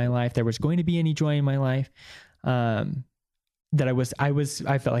in my life. There was going to be any joy in my life. I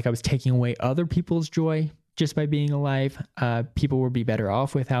felt like I was taking away other people's joy just by being alive. People would be better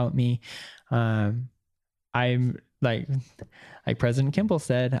off without me. I'm like President Kimball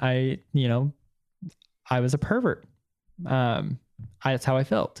said, I was a pervert. That's how I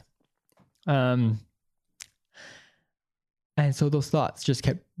felt. And so those thoughts just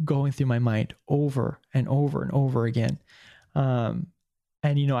kept going through my mind over and over and over again. And,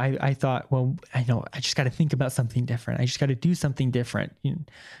 I thought, well, I just got to think about something different. I just got to do something different.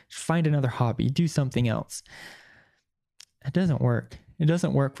 Find another hobby, do something else. It doesn't work. It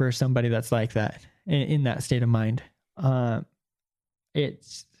doesn't work for somebody that's like that, in that state of mind.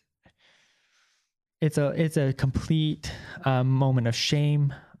 It's a complete moment of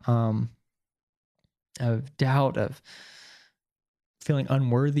shame, of doubt, of feeling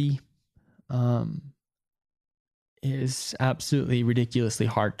unworthy. Is absolutely ridiculously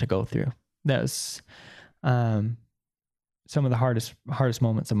hard to go through. That was some of the hardest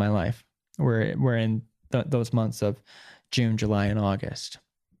moments of my life were in those months of June, July, and August.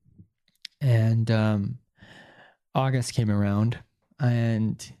 And August came around,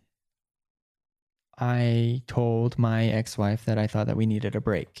 and I told my ex-wife that I thought that we needed a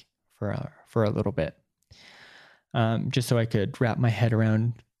break for a little bit, just so I could wrap my head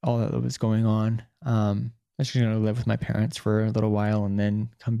around all that was going on. I was going to live with my parents for a little while and then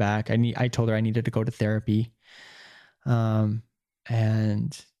come back. I told her I needed to go to therapy, and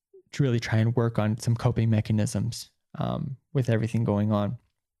to really try and work on some coping mechanisms with everything going on.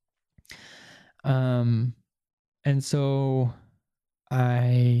 And so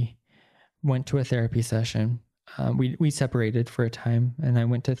I went to a therapy session. We separated for a time, and I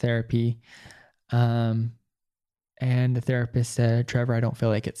went to therapy. And the therapist said, "Trevor, I don't feel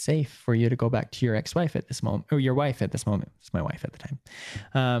like it's safe for you to go back to your ex-wife at this moment," or your wife at this moment. It's my wife at the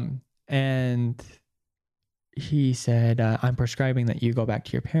time. And he said, "I'm prescribing that you go back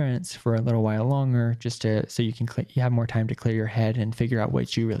to your parents for a little while longer, just so you can you have more time to clear your head and figure out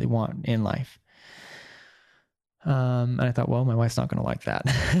what you really want in life." And I thought, well, my wife's not going to like that.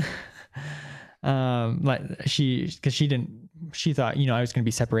 She thought, I was going to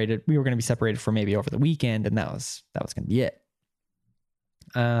be separated. We were going to be separated for maybe over the weekend, and that was going to be it.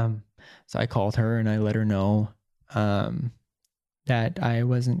 So I called her and I let her know, that I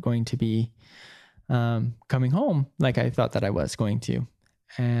wasn't going to be, coming home like I thought that I was going to.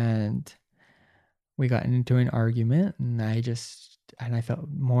 And we got into an argument, and I felt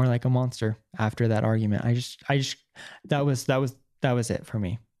more like a monster after that argument. That was it for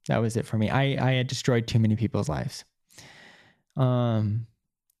me. That was it for me. I had destroyed too many people's lives. And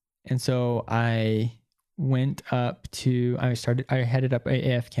so I headed up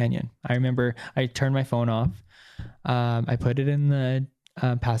AF Canyon. I remember I turned my phone off. I put it in the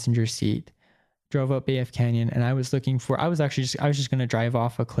passenger seat, drove up AF Canyon, and I was just going to drive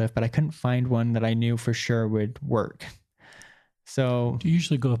off a cliff, but I couldn't find one that I knew for sure would work. So do you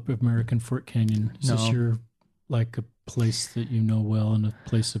usually go up American Fort Canyon? Is this your, like, a place that you know well, and a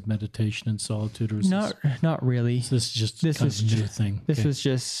place of meditation and solitude, or is not really? So this is just a new thing. This was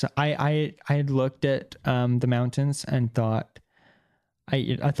just I had looked at the mountains and thought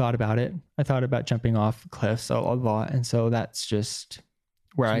I thought about it. I thought about jumping off cliffs a lot, and so that's just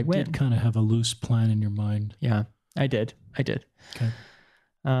where I went. Did kind of have a loose plan in your mind. Yeah, I did. Okay.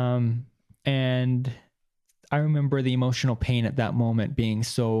 And I remember the emotional pain at that moment being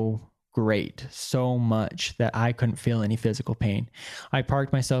so great, so much that I couldn't feel any physical pain. I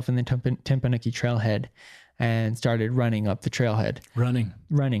parked myself in the Timpanookie trailhead and started running up the trailhead. Running.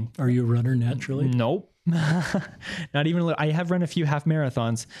 Are you a runner naturally? Nope. Not even a little. I have run a few half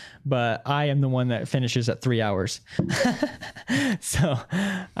marathons, but I am the one that finishes at 3 hours. So,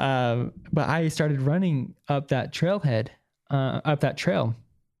 but I started running up that trailhead, up that trail.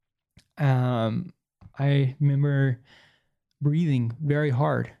 I remember breathing very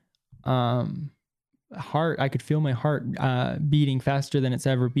hard. I could feel my heart beating faster than it's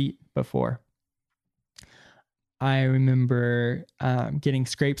ever beat before. I remember getting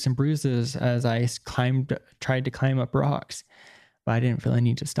scrapes and bruises as I tried to climb up rocks, but I didn't feel I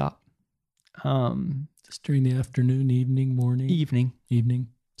need to stop. Just during the afternoon, evening, morning? Evening.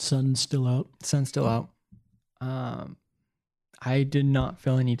 Sun's still out? Sun's still out. I did not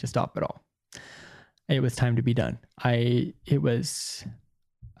feel a need to stop at all. It was time to be done. I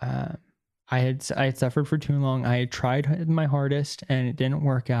had suffered for too long. I had tried my hardest and it didn't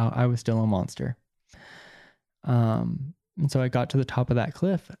work out. I was still a monster. And so I got to the top of that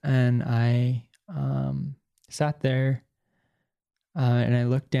cliff, and I sat there and I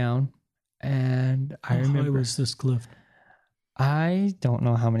looked down, and I remember. How high was this cliff? I don't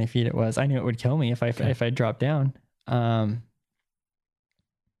know how many feet it was. I knew it would kill me if I dropped down.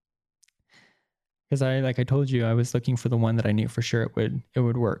 Because like I told you, I was looking for the one that I knew for sure it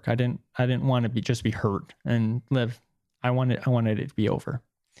would work. I didn't want to be hurt and live. I wanted it to be over.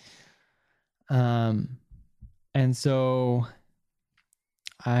 And so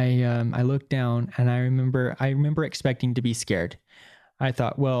I looked down, and I remember expecting to be scared. I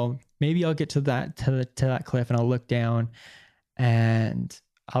thought, well, maybe I'll get to that cliff and I'll look down and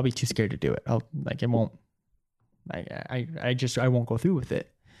I'll be too scared to do it. I won't go through with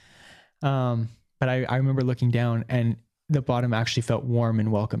it. But I remember looking down, and the bottom actually felt warm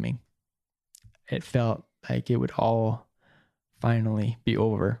and welcoming. It felt like it would all finally be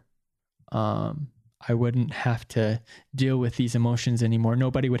over. I wouldn't have to deal with these emotions anymore.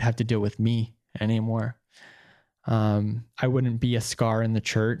 Nobody would have to deal with me anymore. I wouldn't be a scar in the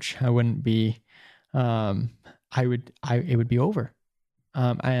church. I wouldn't be, it would be over.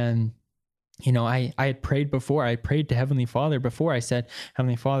 And I had prayed before. I prayed to Heavenly Father before. I said,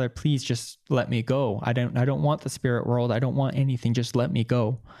 Heavenly Father, please just let me go. I don't want the spirit world. I don't want anything. Just let me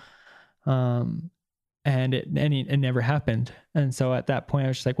go. And it never happened. And so at that point, I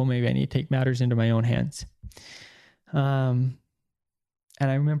was just like, well, maybe I need to take matters into my own hands. And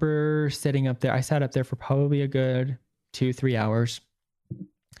I remember sitting up there. I sat up there for probably a good 2-3 hours.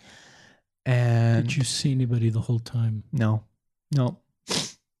 And did you see anybody the whole time? No.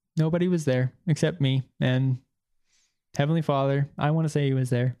 Nobody was there except me and Heavenly Father. I want to say he was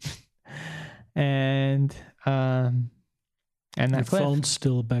there. And that Your phone's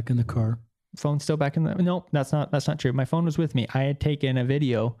still back in the car. Phone's still back in the, nope, that's not true. My phone was with me. I had taken a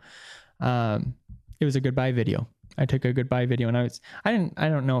video. It was a goodbye video. I took a goodbye video, and I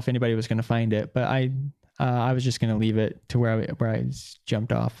don't know if anybody was going to find it, but I was just going to leave it to where I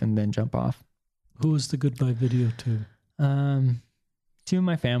jumped off and then jump off. Who was the goodbye video to? To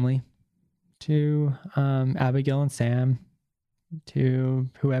my family, to Abigail and Sam, to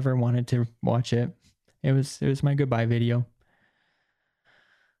whoever wanted to watch it. It was my goodbye video.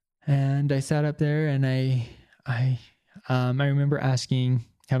 And I sat up there, and I remember asking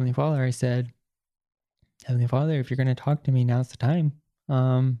Heavenly Father. I said, Heavenly Father, if you're going to talk to me, now's the time.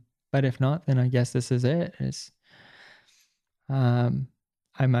 But if not, then I guess this is it. I'm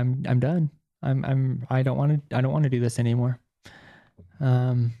done. I don't want to do this anymore.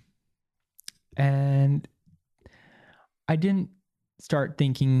 And I didn't start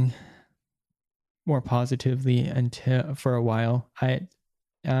thinking more positively for a while. I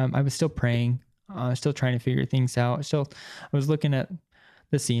was still praying, still trying to figure things out. I was looking at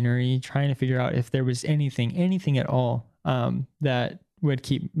the scenery, trying to figure out if there was anything at all, that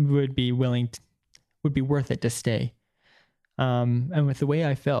would be worth it to stay. And with the way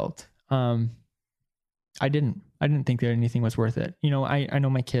I felt, I didn't think that anything was worth it. I know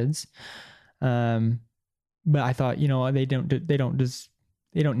my kids, but I thought, they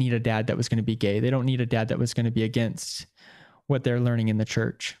don't need a dad that was going to be gay. They don't need a dad that was going to be against what they're learning in the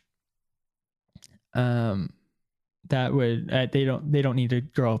church. They don't need to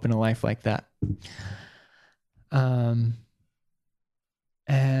grow up in a life like that. And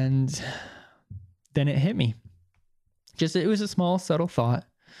then it hit me. It was a small, subtle thought.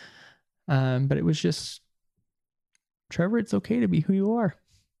 But it was just, Trevor, it's okay to be who you are.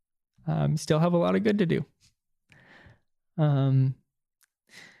 Still have a lot of good to do. And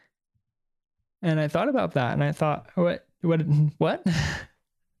I thought about that, and I thought, what?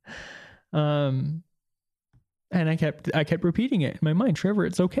 And I kept repeating it in my mind, Trevor,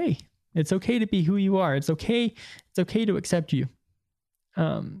 it's okay. It's okay to be who you are. It's okay to accept you.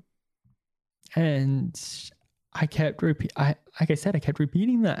 And I kept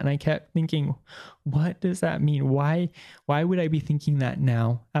repeating that, and I kept thinking, what does that mean? Why would I be thinking that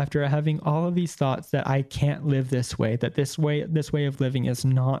now, after having all of these thoughts that I can't live this way, that this way of living is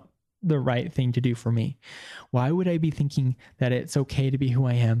not the right thing to do for me? Why would I be thinking that it's okay to be who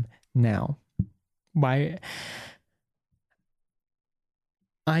I am now? Why?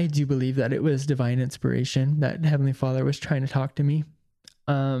 I do believe that it was divine inspiration, that Heavenly Father was trying to talk to me.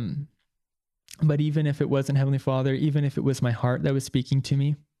 But even if it wasn't Heavenly Father, even if it was my heart that was speaking to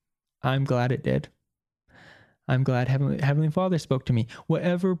me, I'm glad it did. I'm glad Heavenly Father spoke to me.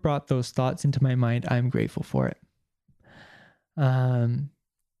 Whatever brought those thoughts into my mind, I'm grateful for it.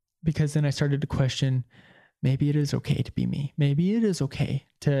 Because then I started to question, maybe it is okay to be me. Maybe it is okay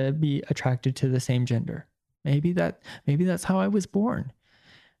to be attracted to the same gender. Maybe that's how I was born.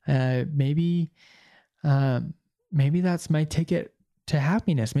 Maybe that's my ticket to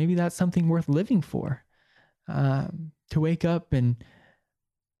happiness. Maybe that's something worth living for. To wake up and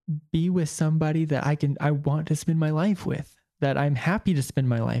be with somebody that I want to spend my life with, that I'm happy to spend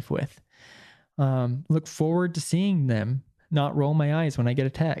my life with. Look forward to seeing them, not roll my eyes when I get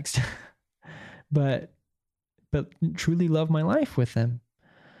a text, but truly love my life with them.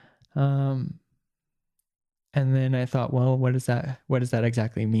 And then I thought, well, what does that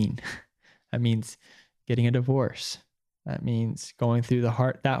exactly mean? That means getting a divorce. That means going through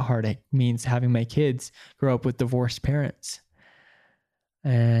that heartache. Means having my kids grow up with divorced parents.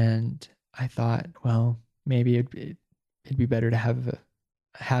 And I thought, well, maybe it'd be better to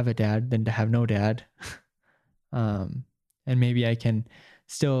have a dad than to have no dad. And maybe I can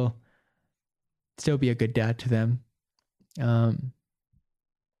still be a good dad to them.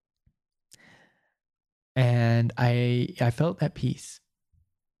 And I felt at peace.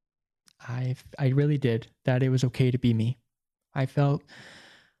 I really did, that it was okay to be me. I felt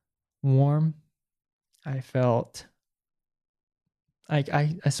warm. I felt like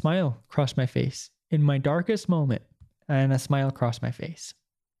a smile crossed my face in my darkest moment, and a smile crossed my face.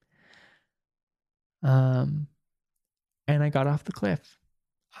 And I got off the cliff.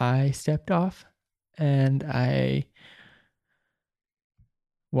 I stepped off and I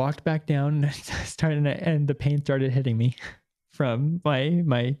walked back down and the pain started hitting me from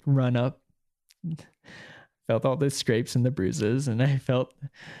my run up. Felt all the scrapes and the bruises, and I felt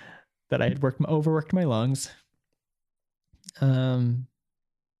that I had overworked my lungs. But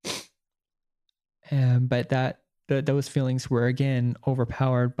those feelings were again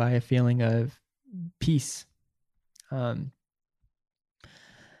overpowered by a feeling of peace,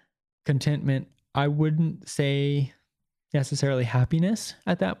 contentment. I wouldn't say necessarily happiness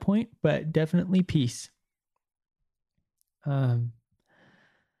at that point, but definitely peace, and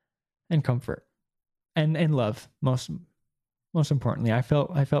comfort, and love. Most importantly, I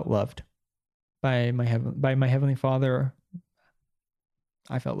felt loved by my Heavenly Father.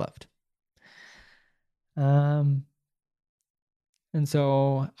 I felt loved. And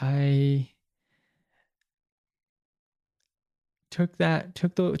so I took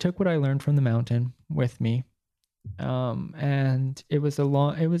what I learned from the mountain with me. And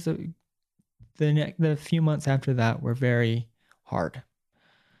the few months after that were very hard.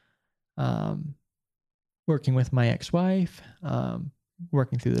 Working with my ex-wife,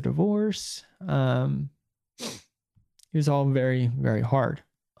 working through the divorce. It was all very, very hard.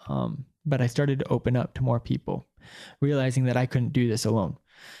 But I started to open up to more people, realizing that I couldn't do this alone.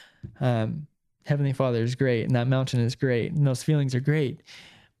 Heavenly Father is great, and that mountain is great, and those feelings are great,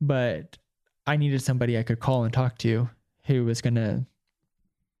 but I needed somebody I could call and talk to who was going to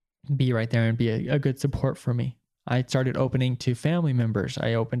be right there and be a good support for me. I started opening to family members.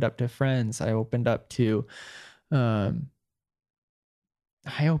 I opened up to friends. I opened up to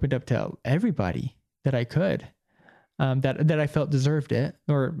everybody that I could, that I felt deserved it,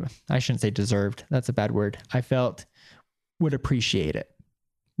 or I shouldn't say deserved. That's a bad word. I felt would appreciate it,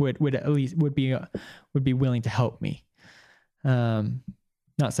 would at least would be willing to help me.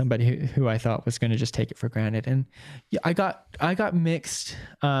 Not somebody who I thought was going to just take it for granted. And yeah, I got mixed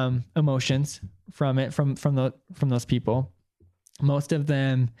emotions from it, from those people. Most of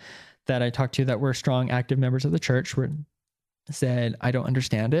them that I talked to that were strong, active members of the church said, I don't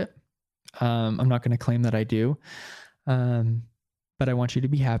understand it. I'm not going to claim that I do. But I want you to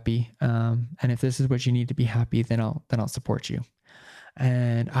be happy. And if this is what you need to be happy, then I'll support you.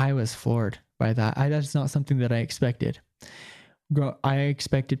 And I was floored by that. That's not something that I expected. I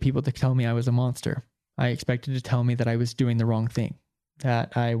expected people to tell me I was a monster. I expected to tell me that I was doing the wrong thing,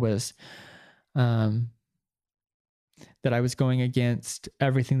 that I was going against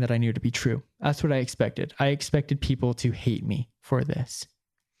everything that I knew to be true. That's what I expected. I expected people to hate me for this.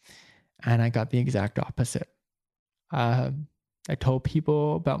 And I got the exact opposite. I told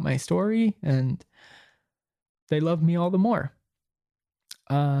people about my story and they loved me all the more.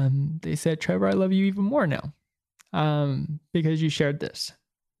 They said, Trevor, I love you even more now, because you shared this.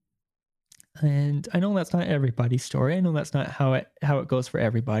 And I know that's not everybody's story. I know that's not how it goes for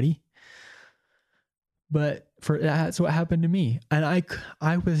everybody. But that's what happened to me. And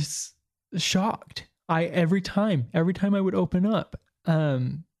I was shocked. Every time I would open up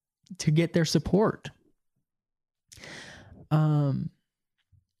to get their support. And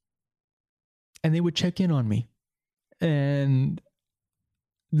they would check in on me. And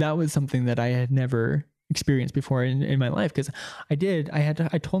that was something that I had never experienced before in my life. Because I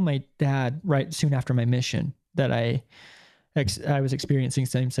told my dad right soon after my mission that I was experiencing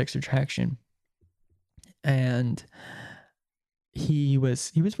same-sex attraction. And he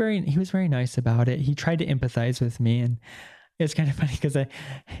was very nice about it. He tried to empathize with me, and it's kind of funny because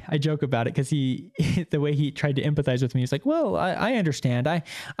I joke about it because the way he tried to empathize with me, he's like, well, I understand. I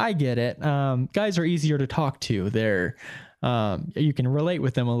get it. Guys are easier to talk to. They're, you can relate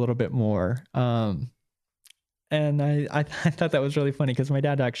with them a little bit more. And I thought that was really funny because my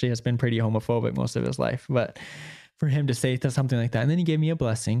dad actually has been pretty homophobic most of his life, but for him to say something like that, and then he gave me a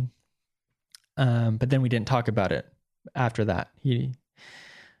blessing. But then we didn't talk about it after that.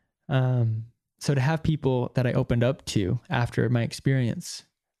 So to have people that I opened up to after my experience,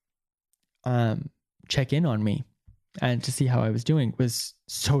 check in on me and to see how I was doing was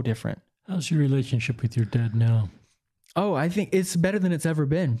so different. How's your relationship with your dad now? Oh, I think it's better than it's ever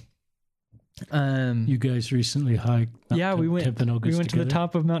been. You guys recently hiked we went together? To the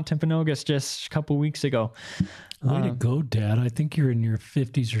top of Mount Timpanogos just a couple weeks ago. Way to go, Dad. I think you're in your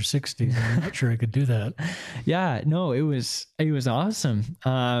 50s or 60s. I'm not sure I could do that. Yeah, no, it was awesome.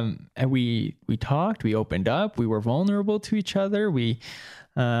 And we talked, we opened up, we were vulnerable to each other. We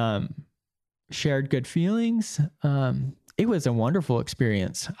shared good feelings. It was a wonderful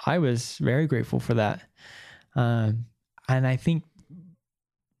experience. I was very grateful for that. And I think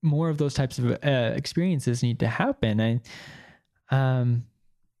more of those types of experiences need to happen.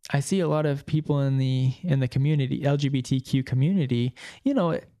 I see a lot of people in the community, LGBTQ community,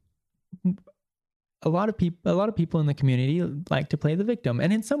 a lot of people in the community like to play the victim,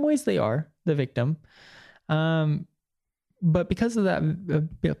 and in some ways they are the victim. But because of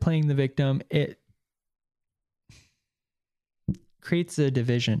that, playing the victim, it creates a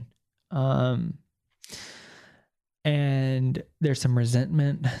division. And there's some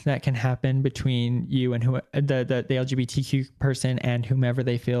resentment that can happen between you and the LGBTQ person and whomever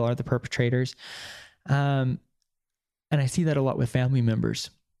they feel are the perpetrators. And I see that a lot with family members.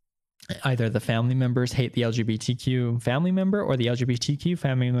 Either the family members hate the LGBTQ family member, or the LGBTQ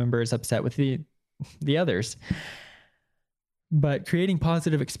family member is upset with the others. But creating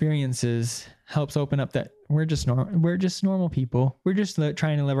positive experiences helps open up that we're just normal people. We're just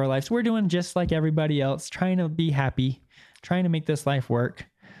trying to live our lives. We're doing just like everybody else, trying to be happy, trying to make this life work.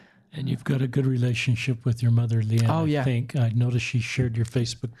 And you've got a good relationship with your mother, Leanne. Oh, yeah. I think I noticed she shared your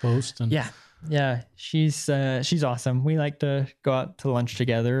Facebook post. And yeah. She's awesome. We like to go out to lunch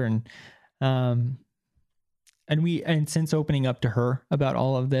together, and since opening up to her about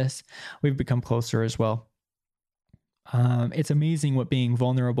all of this, we've become closer as well. It's amazing what being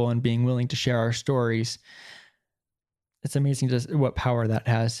vulnerable and being willing to share our stories. It's amazing just what power that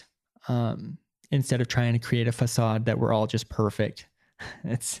has. Instead of trying to create a facade that we're all just perfect.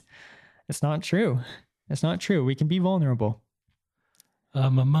 It's not true. It's not true. We can be vulnerable.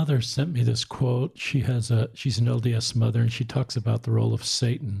 My mother sent me this quote. She's an LDS mother, and she talks about the role of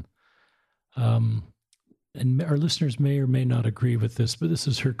Satan. And our listeners may or may not agree with this, but this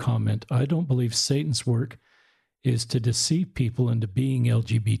is her comment. I don't believe Satan's work is to deceive people into being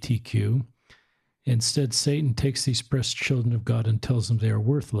LGBTQ. Instead, Satan takes these precious children of God and tells them they are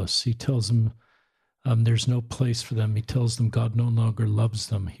worthless. He tells them there's no place for them. He tells them God no longer loves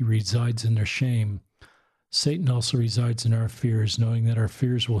them. He resides in their shame. Satan also resides in our fears, knowing that our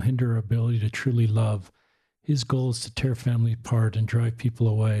fears will hinder our ability to truly love. His goal is to tear family apart and drive people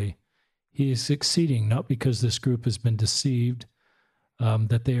away. He is succeeding not because this group has been deceived,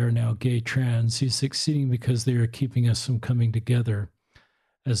 that they are now gay trans. He's succeeding because they are keeping us from coming together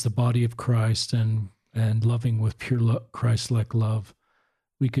as the body of Christ and loving with pure Christ-like love.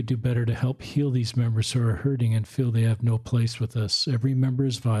 We could do better to help heal these members who are hurting and feel they have no place with us. Every member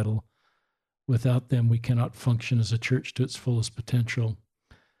is vital. Without them, we cannot function as a church to its fullest potential.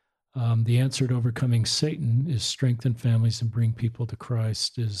 The answer to overcoming Satan is strengthen families and bring people to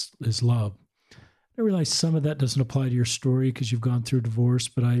Christ, is love. I realize some of that doesn't apply to your story because you've gone through divorce,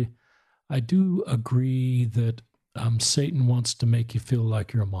 but I do agree that Satan wants to make you feel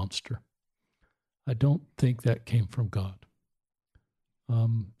like you're a monster. I don't think that came from God.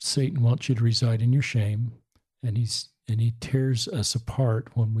 Satan wants you to reside in your shame, and he tears us apart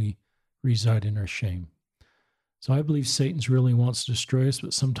when we reside in our shame. So I believe Satan really wants to destroy us,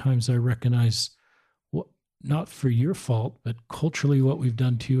 but sometimes I recognize, not for your fault, but culturally what we've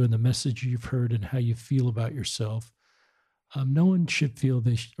done to you and the message you've heard and how you feel about yourself. No one should feel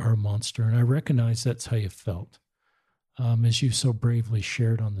they are a monster, and I recognize that's how you felt, as you so bravely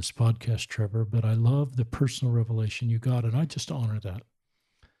shared on this podcast, Trevor. But I love the personal revelation you got, and I just honor that.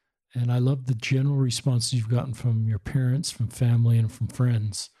 And I love the general responses you've gotten from your parents, from family, and from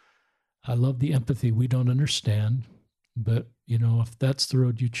friends. I love the empathy. We don't understand, but, if that's the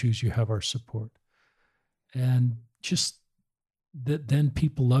road you choose, you have our support. And just that then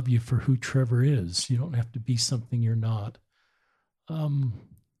people love you for who Trevor is. You don't have to be something you're not. Any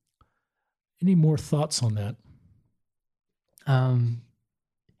more thoughts on that?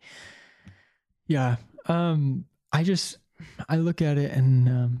 Yeah. I look at it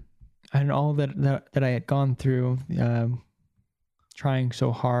and all that I had gone through, trying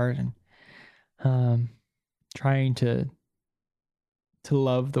so hard and trying to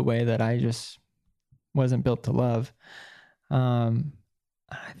love the way that I just wasn't built to love. I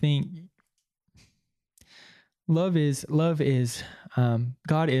think love is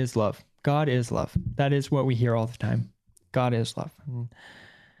God is love. God is love. That is what we hear all the time. God is love.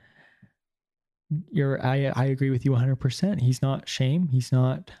 I agree with you 100%. He's not shame. He's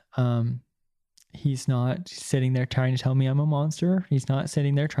not sitting there trying to tell me I'm a monster. He's not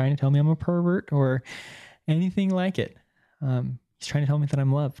sitting there trying to tell me I'm a pervert or anything like it. He's trying to tell me that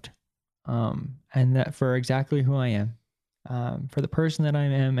I'm loved. And that for exactly who I am, for the person that I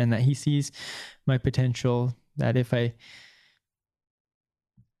am, and that he sees my potential, that if I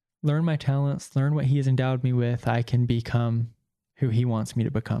learn my talents, learn what he has endowed me with, I can become who he wants me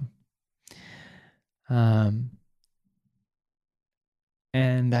to become. And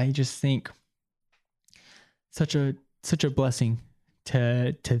I just think such a blessing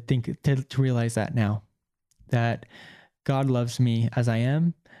to realize that now, that God loves me as I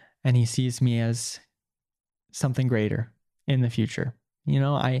am, and he sees me as something greater in the future. You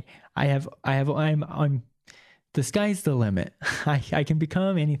know, I'm the sky's the limit. I can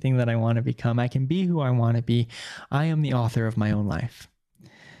become anything that I want to become. I can be who I want to be. I am the author of my own life.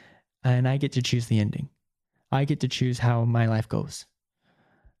 And I get to choose the ending. I get to choose how my life goes.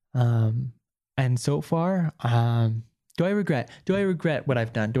 And so far, do I regret what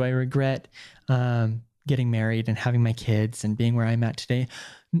I've done? Do I regret getting married and having my kids and being where I'm at today?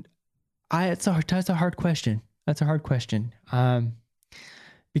 That's a hard question. That's a hard question.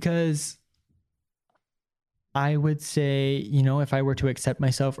 Because I would say, you know, if I were to accept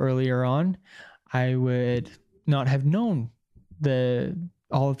myself earlier on, I would not have known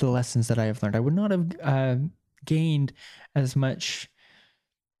all of the lessons that I have learned. I would not have gained as many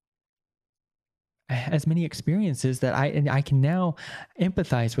experiences that I can now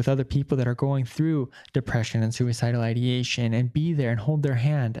empathize with other people that are going through depression and suicidal ideation, and be there and hold their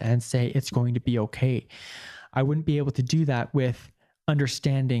hand and say, it's going to be okay. I wouldn't be able to do that with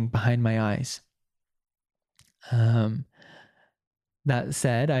understanding behind my eyes. That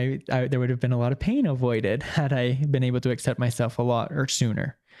said, there would have been a lot of pain avoided had I been able to accept myself a lot or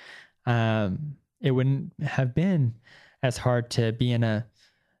sooner. It wouldn't have been as hard to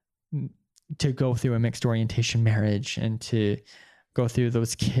go through a mixed orientation marriage and to go through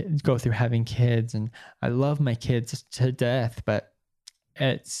having kids. And I love my kids to death, but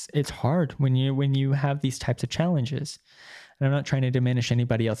it's hard when you have these types of challenges. And I'm not trying to diminish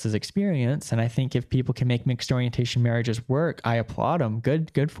anybody else's experience. And I think if people can make mixed orientation marriages work, I applaud them.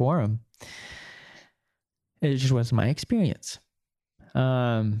 Good for them. It just wasn't my experience.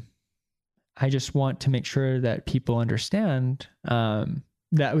 I just want to make sure that people understand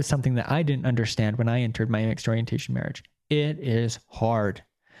that was something that I didn't understand when I entered my mixed orientation marriage. It is hard.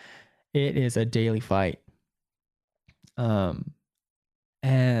 It is a daily fight. And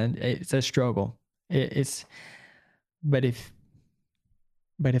it's a struggle. But if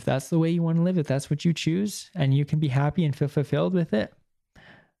that's the way you want to live, if that's what you choose and you can be happy and feel fulfilled with it,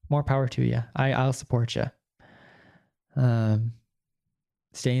 more power to you. I'll support you.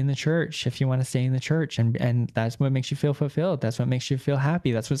 Stay in the church if you want to stay in the church, and that's what makes you feel fulfilled. That's what makes you feel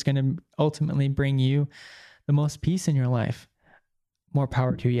happy. That's what's going to ultimately bring you the most peace in your life. More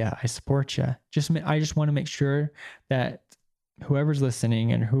power to you. I support you. I just want to make sure that whoever's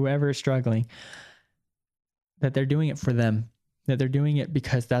listening and whoever is struggling, that they're doing it for them, that they're doing it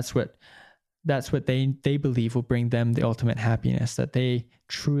because that's what they believe will bring them the ultimate happiness, that they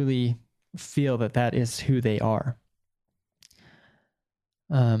truly feel that is who they are.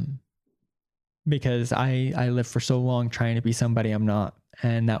 Because I lived for so long trying to be somebody I'm not,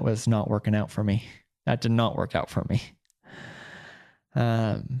 and that was not working out for me. That did not work out for me.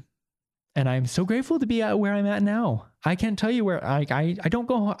 And I'm so grateful to be at where I'm at now. I can't tell you where I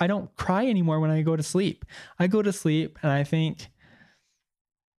don't cry anymore when I go to sleep. I go to sleep and I think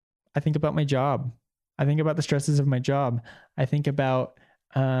about my job. I think about the stresses of my job. I think about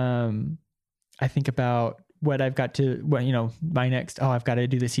what I've got to, I've got to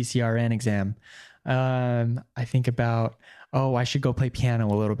do the CCRN exam. I think about, I should go play piano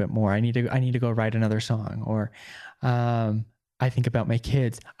a little bit more. I need to go write another song. Or, I think about my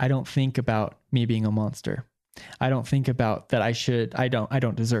kids. I don't think about me being a monster. I don't think about that I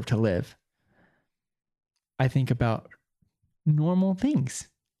don't deserve to live. I think about normal things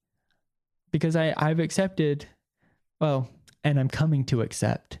because I've accepted, and I'm coming to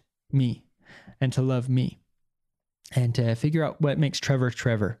accept me and to love me and to figure out what makes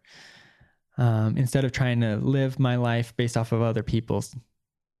Trevor. Instead of trying to live my life based off of other people's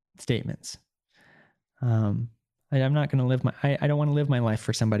statements. I'm not going to live I don't want to live my life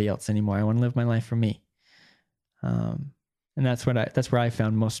for somebody else anymore. I want to live my life for me. And that's where I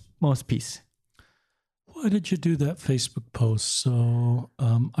found most peace. Why did you do that Facebook post? So,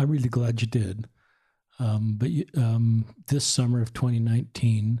 I'm really glad you did. But this summer of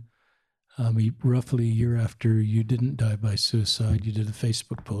 2019, roughly a year after you didn't die by suicide, you did a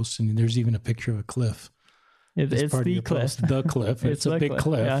Facebook post, and there's even a picture of a cliff. It's the cliff. The cliff. It's a big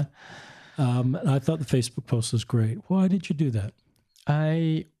cliff. Yeah. I thought the Facebook post was great. Why did you do that?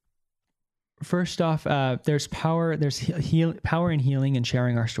 First off, there's power. There's power in healing and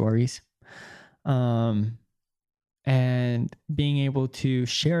sharing our stories, and being able to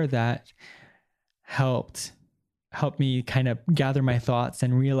share that helped me kind of gather my thoughts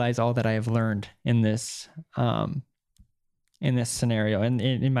and realize all that I have learned in this scenario and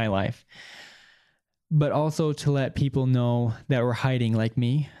in my life. But also to let people know that we're hiding like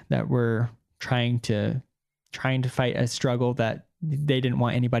me, that we're trying to fight a struggle that they didn't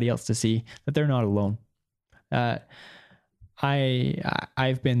want anybody else to see that they're not alone.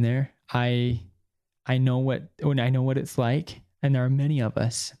 I've been there. I know what it's like, and there are many of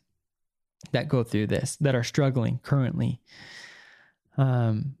us that go through this, that are struggling currently.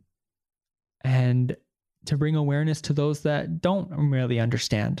 And to bring awareness to those that don't really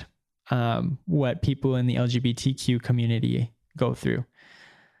understand what people in the LGBTQ community go through.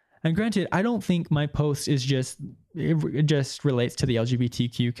 And granted, I don't think my post it just relates to the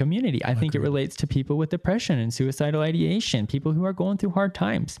LGBTQ community. I think it relates to people with depression and suicidal ideation, people who are going through hard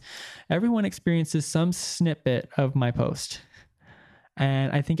times. Everyone experiences some snippet of my post.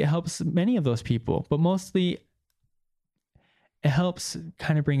 And I think it helps many of those people, but mostly it helps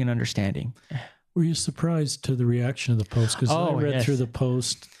kind of bring an understanding. Were you surprised to the reaction of the post? Because I read through the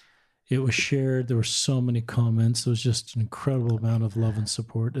post. It was shared. There were so many comments. There was just an incredible amount of love and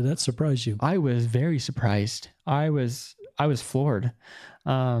support. Did that surprise you? I was very surprised. I was floored.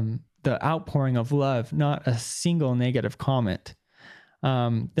 The outpouring of love, not a single negative comment. I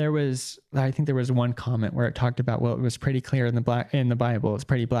think there was one comment where it talked about, well, it was pretty clear in the Bible. It's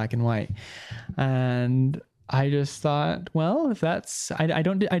pretty black and white. And I just thought, well, if that's, I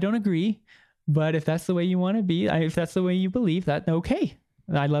don't agree, but if that's the way you want to be, if that's the way you believe, that okay.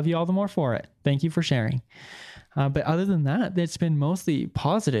 I love you all the more for it. Thank you for sharing. But other than that, it's been mostly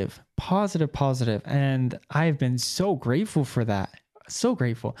positive. And I've been so grateful for that. So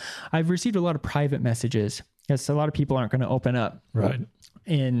grateful. I've received a lot of private messages because a lot of people aren't going to open up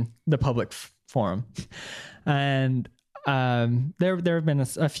in the public forum. And there have been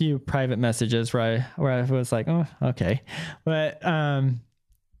a few private messages where I was like, oh, okay. But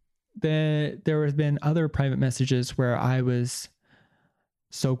there have been other private messages where I was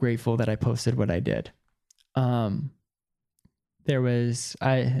so grateful that I posted what I did. I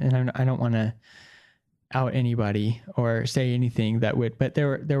don't want to out anybody or say anything that would, but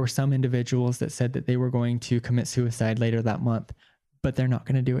there were some individuals that said that they were going to commit suicide later that month, but they're not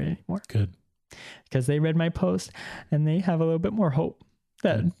going to do it anymore. Good. Because they read my post and they have a little bit more hope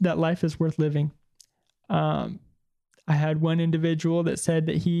that life is worth living. I had one individual that said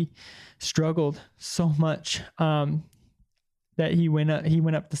that he struggled so much, that he went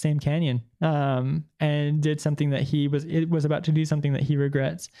up the same canyon, and did something that he was about to do something that he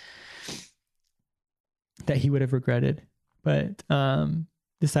regrets, that he would have regretted, but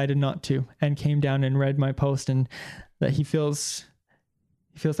decided not to, and came down and read my post, and that he feels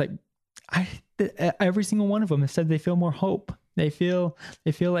like every single one of them have said they feel more hope. They feel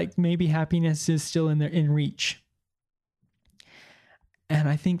like maybe happiness is still in reach. And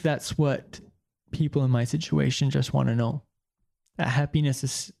I think that's what people in my situation just want to know. That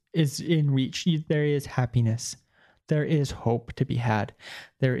happiness is in reach. There is happiness. There is hope to be had.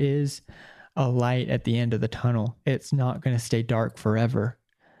 There is a light at the end of the tunnel. It's not going to stay dark forever.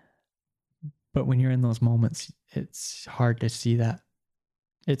 But when you're in those moments, it's hard to see that.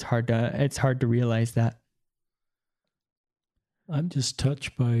 It's hard to realize that. I'm just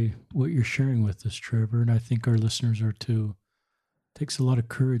touched by what you're sharing with us, Trevor, and I think our listeners are too. It takes a lot of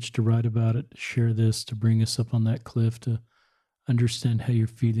courage to write about it, to share this, to bring us up on that cliff, to understand how you're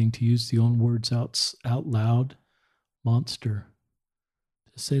feeling, to use the own words out loud. Monster.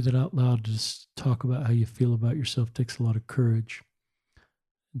 To say that out loud, to just talk about how you feel about yourself takes a lot of courage.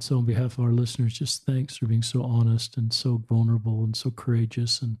 And so on behalf of our listeners, just thanks for being so honest and so vulnerable and so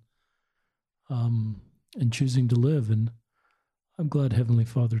courageous and choosing to live. And I'm glad Heavenly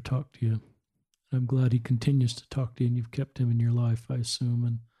Father talked to you. I'm glad he continues to talk to you and you've kept him in your life, I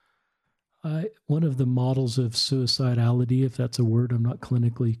assume. And one of the models of suicidality, if that's a word, I'm not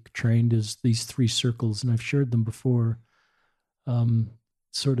clinically trained, is these 3 circles. And I've shared them before,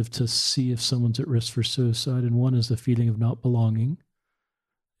 sort of to see if someone's at risk for suicide. And one is the feeling of not belonging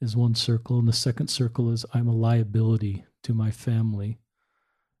is one circle. And the second circle is I'm a liability to my family.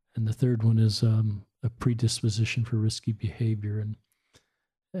 And the third one is a predisposition for risky behavior. And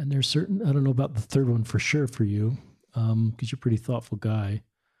there's certain, I don't know about the third one for sure for you, because you're a pretty thoughtful guy.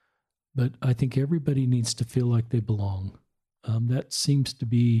 But I think everybody needs to feel like they belong. That seems to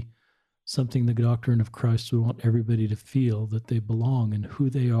be something the doctrine of Christ would want everybody to feel, that they belong and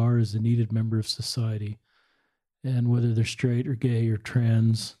who they are as a needed member of society. And whether they're straight or gay or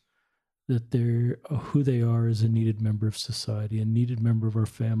trans, that they're who they are as a needed member of society, a needed member of our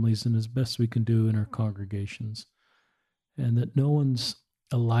families, and as best we can do in our congregations. And that no one's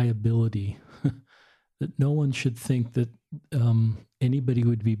a liability, that no one should think that anybody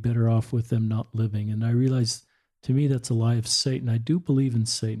would be better off with them not living. And I realize, to me, that's a lie of Satan. I do believe in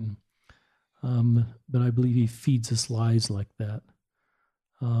Satan, but I believe he feeds us lies like that.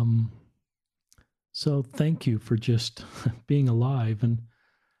 So thank you for just being alive. And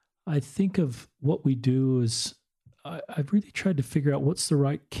I think of what we do is I've really tried to figure out what's the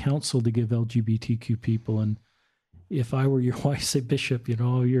right counsel to give LGBTQ people. And if I were your YSA bishop,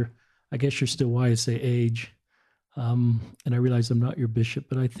 I guess you're still YSA age. And I realize I'm not your bishop,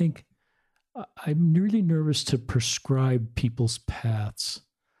 but I think I'm really nervous to prescribe people's paths.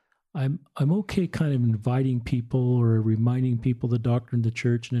 I'm okay kind of inviting people or reminding people the doctrine of the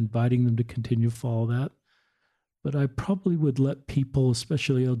church and inviting them to continue to follow that. But I probably would let people,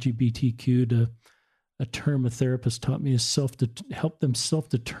 especially LGBTQ, a term a therapist taught me is help them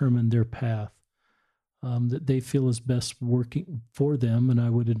self-determine their path that they feel is best working for them. And I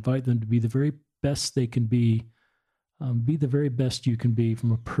would invite them to be the very best they can be the very best you can be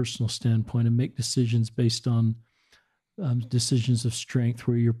from a personal standpoint, and make decisions based on decisions of strength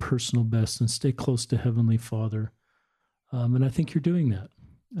where you're personal best, and stay close to Heavenly Father. And I think you're doing that.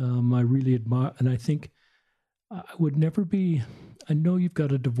 I really admire, and I think I would never be, I know you've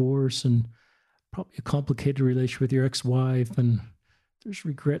got a divorce and probably a complicated relationship with your ex-wife, and there's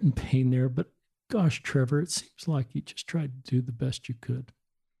regret and pain there, but gosh, Trevor, it seems like you just tried to do the best you could.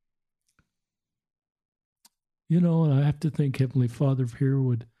 And I have to think Heavenly Father here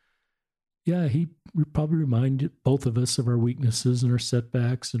he probably remind both of us of our weaknesses and our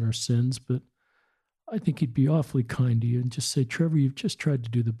setbacks and our sins, but I think he'd be awfully kind to you and just say, Trevor, you've just tried to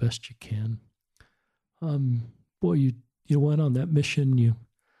do the best you can. Boy, you went on that mission, you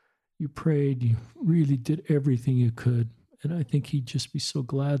prayed, you really did everything you could, and I think he'd just be so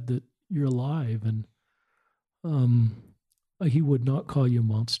glad that you're alive, and he would not call you a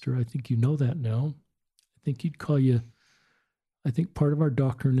monster. I think you know that now. I think he'd call you, I think part of our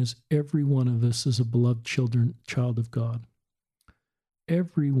doctrine is every one of us is a beloved child of God.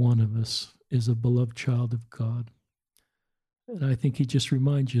 Every one of us is a beloved child of God. And I think he just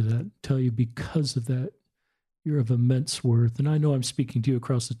reminds you that, tell you because of that, you're of immense worth. And I know I'm speaking to you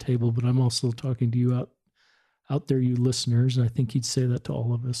across the table, but I'm also talking to you out there, you listeners. And I think he'd say that to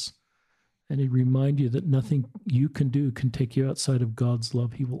all of us. And he'd remind you that nothing you can do can take you outside of God's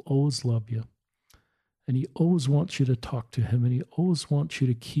love. He will always love you. And he always wants you to talk to him, and he always wants you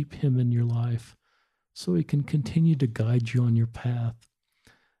to keep him in your life so he can continue to guide you on your path.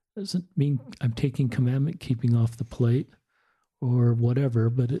 Doesn't mean I'm taking commandment keeping off the plate or whatever,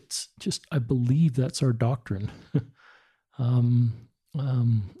 but it's just, I believe that's our doctrine. I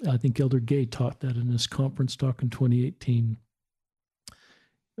think Elder Gay taught that in his conference talk in 2018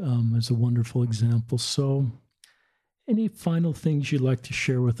 as a wonderful example. So any final things you'd like to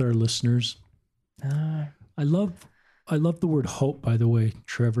share with our listeners? I love the word hope, by the way,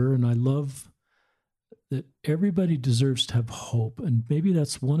 Trevor, and I love that everybody deserves to have hope. And maybe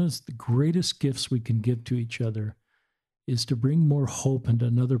that's one of the greatest gifts we can give to each other, is to bring more hope into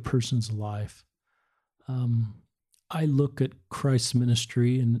another person's life. I look at Christ's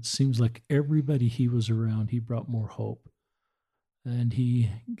ministry, and it seems like everybody he was around, he brought more hope. And he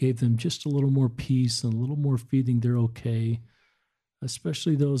gave them just a little more peace and a little more feeling they're okay,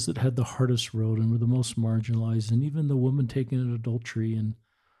 especially those that had the hardest road and were the most marginalized, and even the woman taken in adultery. And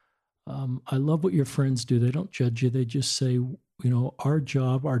I love what your friends do. They don't judge you. They just say, our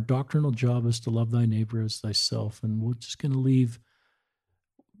job, our doctrinal job is to love thy neighbor as thyself. And we're just going to leave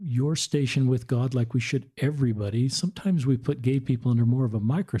your station with God like we should everybody. Sometimes we put gay people under more of a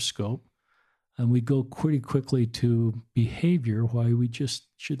microscope, and we go pretty quickly to behavior, why we just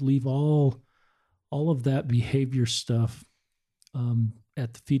should leave all of that behavior stuff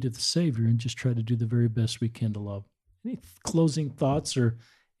at the feet of the Savior and just try to do the very best we can to love. Any closing thoughts or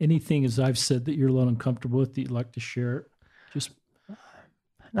anything, as I've said, that you're a little uncomfortable with that you'd like to share? Just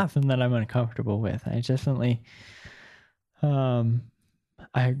nothing that I'm uncomfortable with. I definitely, I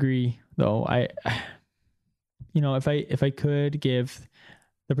agree though. If I could give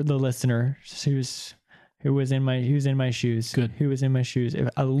the listener who was in my shoes,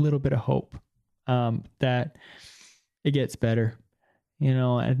 a little bit of hope, that it gets better,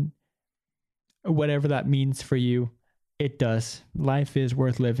 and whatever that means for you, it does. Life is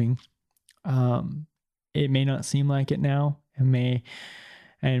worth living. It may not seem like it now. It may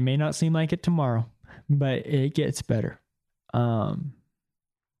not seem like it tomorrow, but it gets better.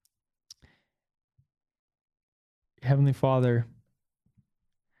 Heavenly Father,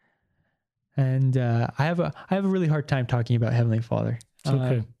 and I have a really hard time talking about Heavenly Father. It's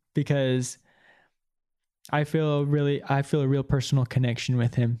okay. Because I feel a real personal connection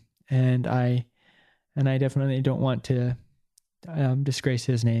with him, and I definitely don't want to disgrace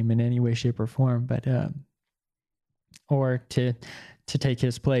his name in any way, shape, or form, but or to take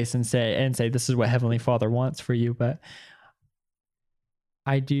his place and say this is what Heavenly Father wants for you. But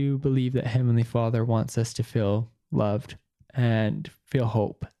I do believe that Heavenly Father wants us to feel loved and feel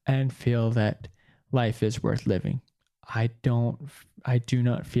hope and feel that life is worth living. I do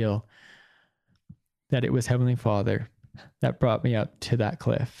not feel that it was Heavenly Father that brought me up to that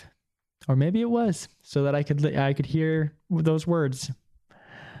cliff. Or maybe it was, so that I could hear those words.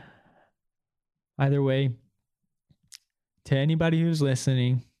 Either way, to anybody who's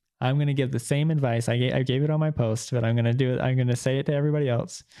listening, I'm going to give the same advice. I gave it on my post, but I'm going to do it. I'm going to say it to everybody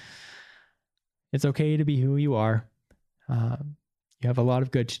else. It's okay to be who you are. You have a lot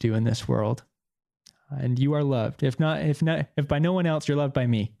of good to do in this world, and you are loved. If by no one else, you're loved by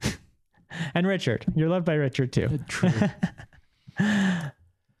me. And Richard, you're loved by Richard too. True.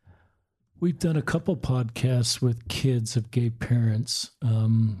 We've done a couple podcasts with kids of gay parents,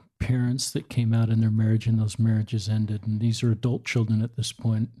 parents that came out in their marriage and those marriages ended. And these are adult children at this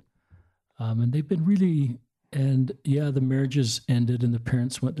point. And they've been the marriages ended and the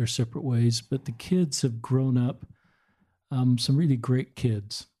parents went their separate ways, but the kids have grown up, some really great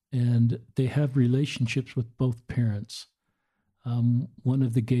kids, and they have relationships with both parents. One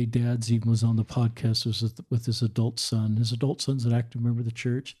of the gay dads even was on the podcast with his adult son. His adult son's an active member of the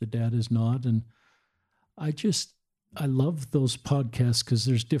church. The dad is not. And I love those podcasts because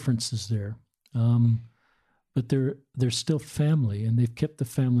there's differences there. But they're still family, and they've kept the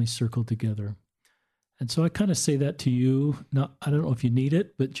family circle together. And so I kind of say that to you. I don't know if you need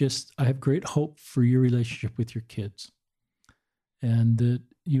it, but just I have great hope for your relationship with your kids, and that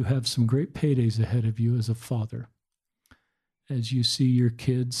you have some great paydays ahead of you as a father, as you see your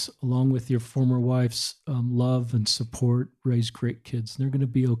kids, along with your former wife's love and support, raise great kids. And they're going to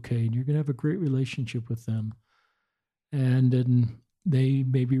be okay, and you're going to have a great relationship with them. And they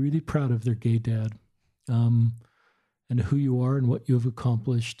may be really proud of their gay dad, and who you are and what you have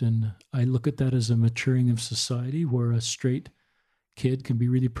accomplished. And I look at that as a maturing of society, where a straight kid can be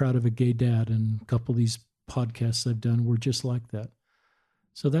really proud of a gay dad. And a couple of these podcasts I've done were just like that.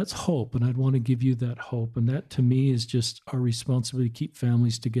 So that's hope, and I'd want to give you that hope. And that, to me, is just our responsibility to keep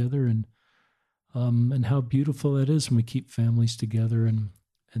families together, and how beautiful that is when we keep families together. And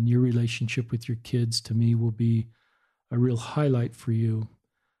your relationship with your kids, to me, will be a real highlight for you.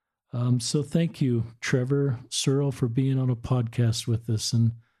 So thank you, Trevor Searle, for being on a podcast with us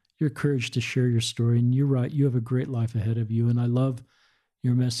and your courage to share your story. And you're right, you have a great life ahead of you. And I love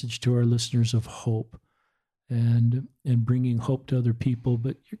your message to our listeners of hope and bringing hope to other people.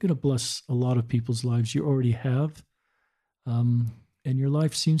 But you're going to bless a lot of people's lives. You already have. And your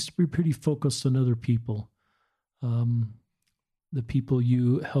life seems to be pretty focused on other people. The people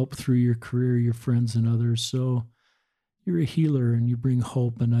you help through your career, your friends and others. So you're a healer and you bring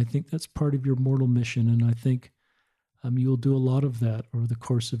hope. And I think that's part of your mortal mission. And I think you'll do a lot of that over the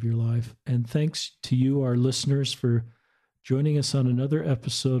course of your life. And thanks to you, our listeners, for joining us on another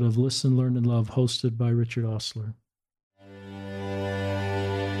episode of Listen, Learn, and Love, hosted by Richard Ostler.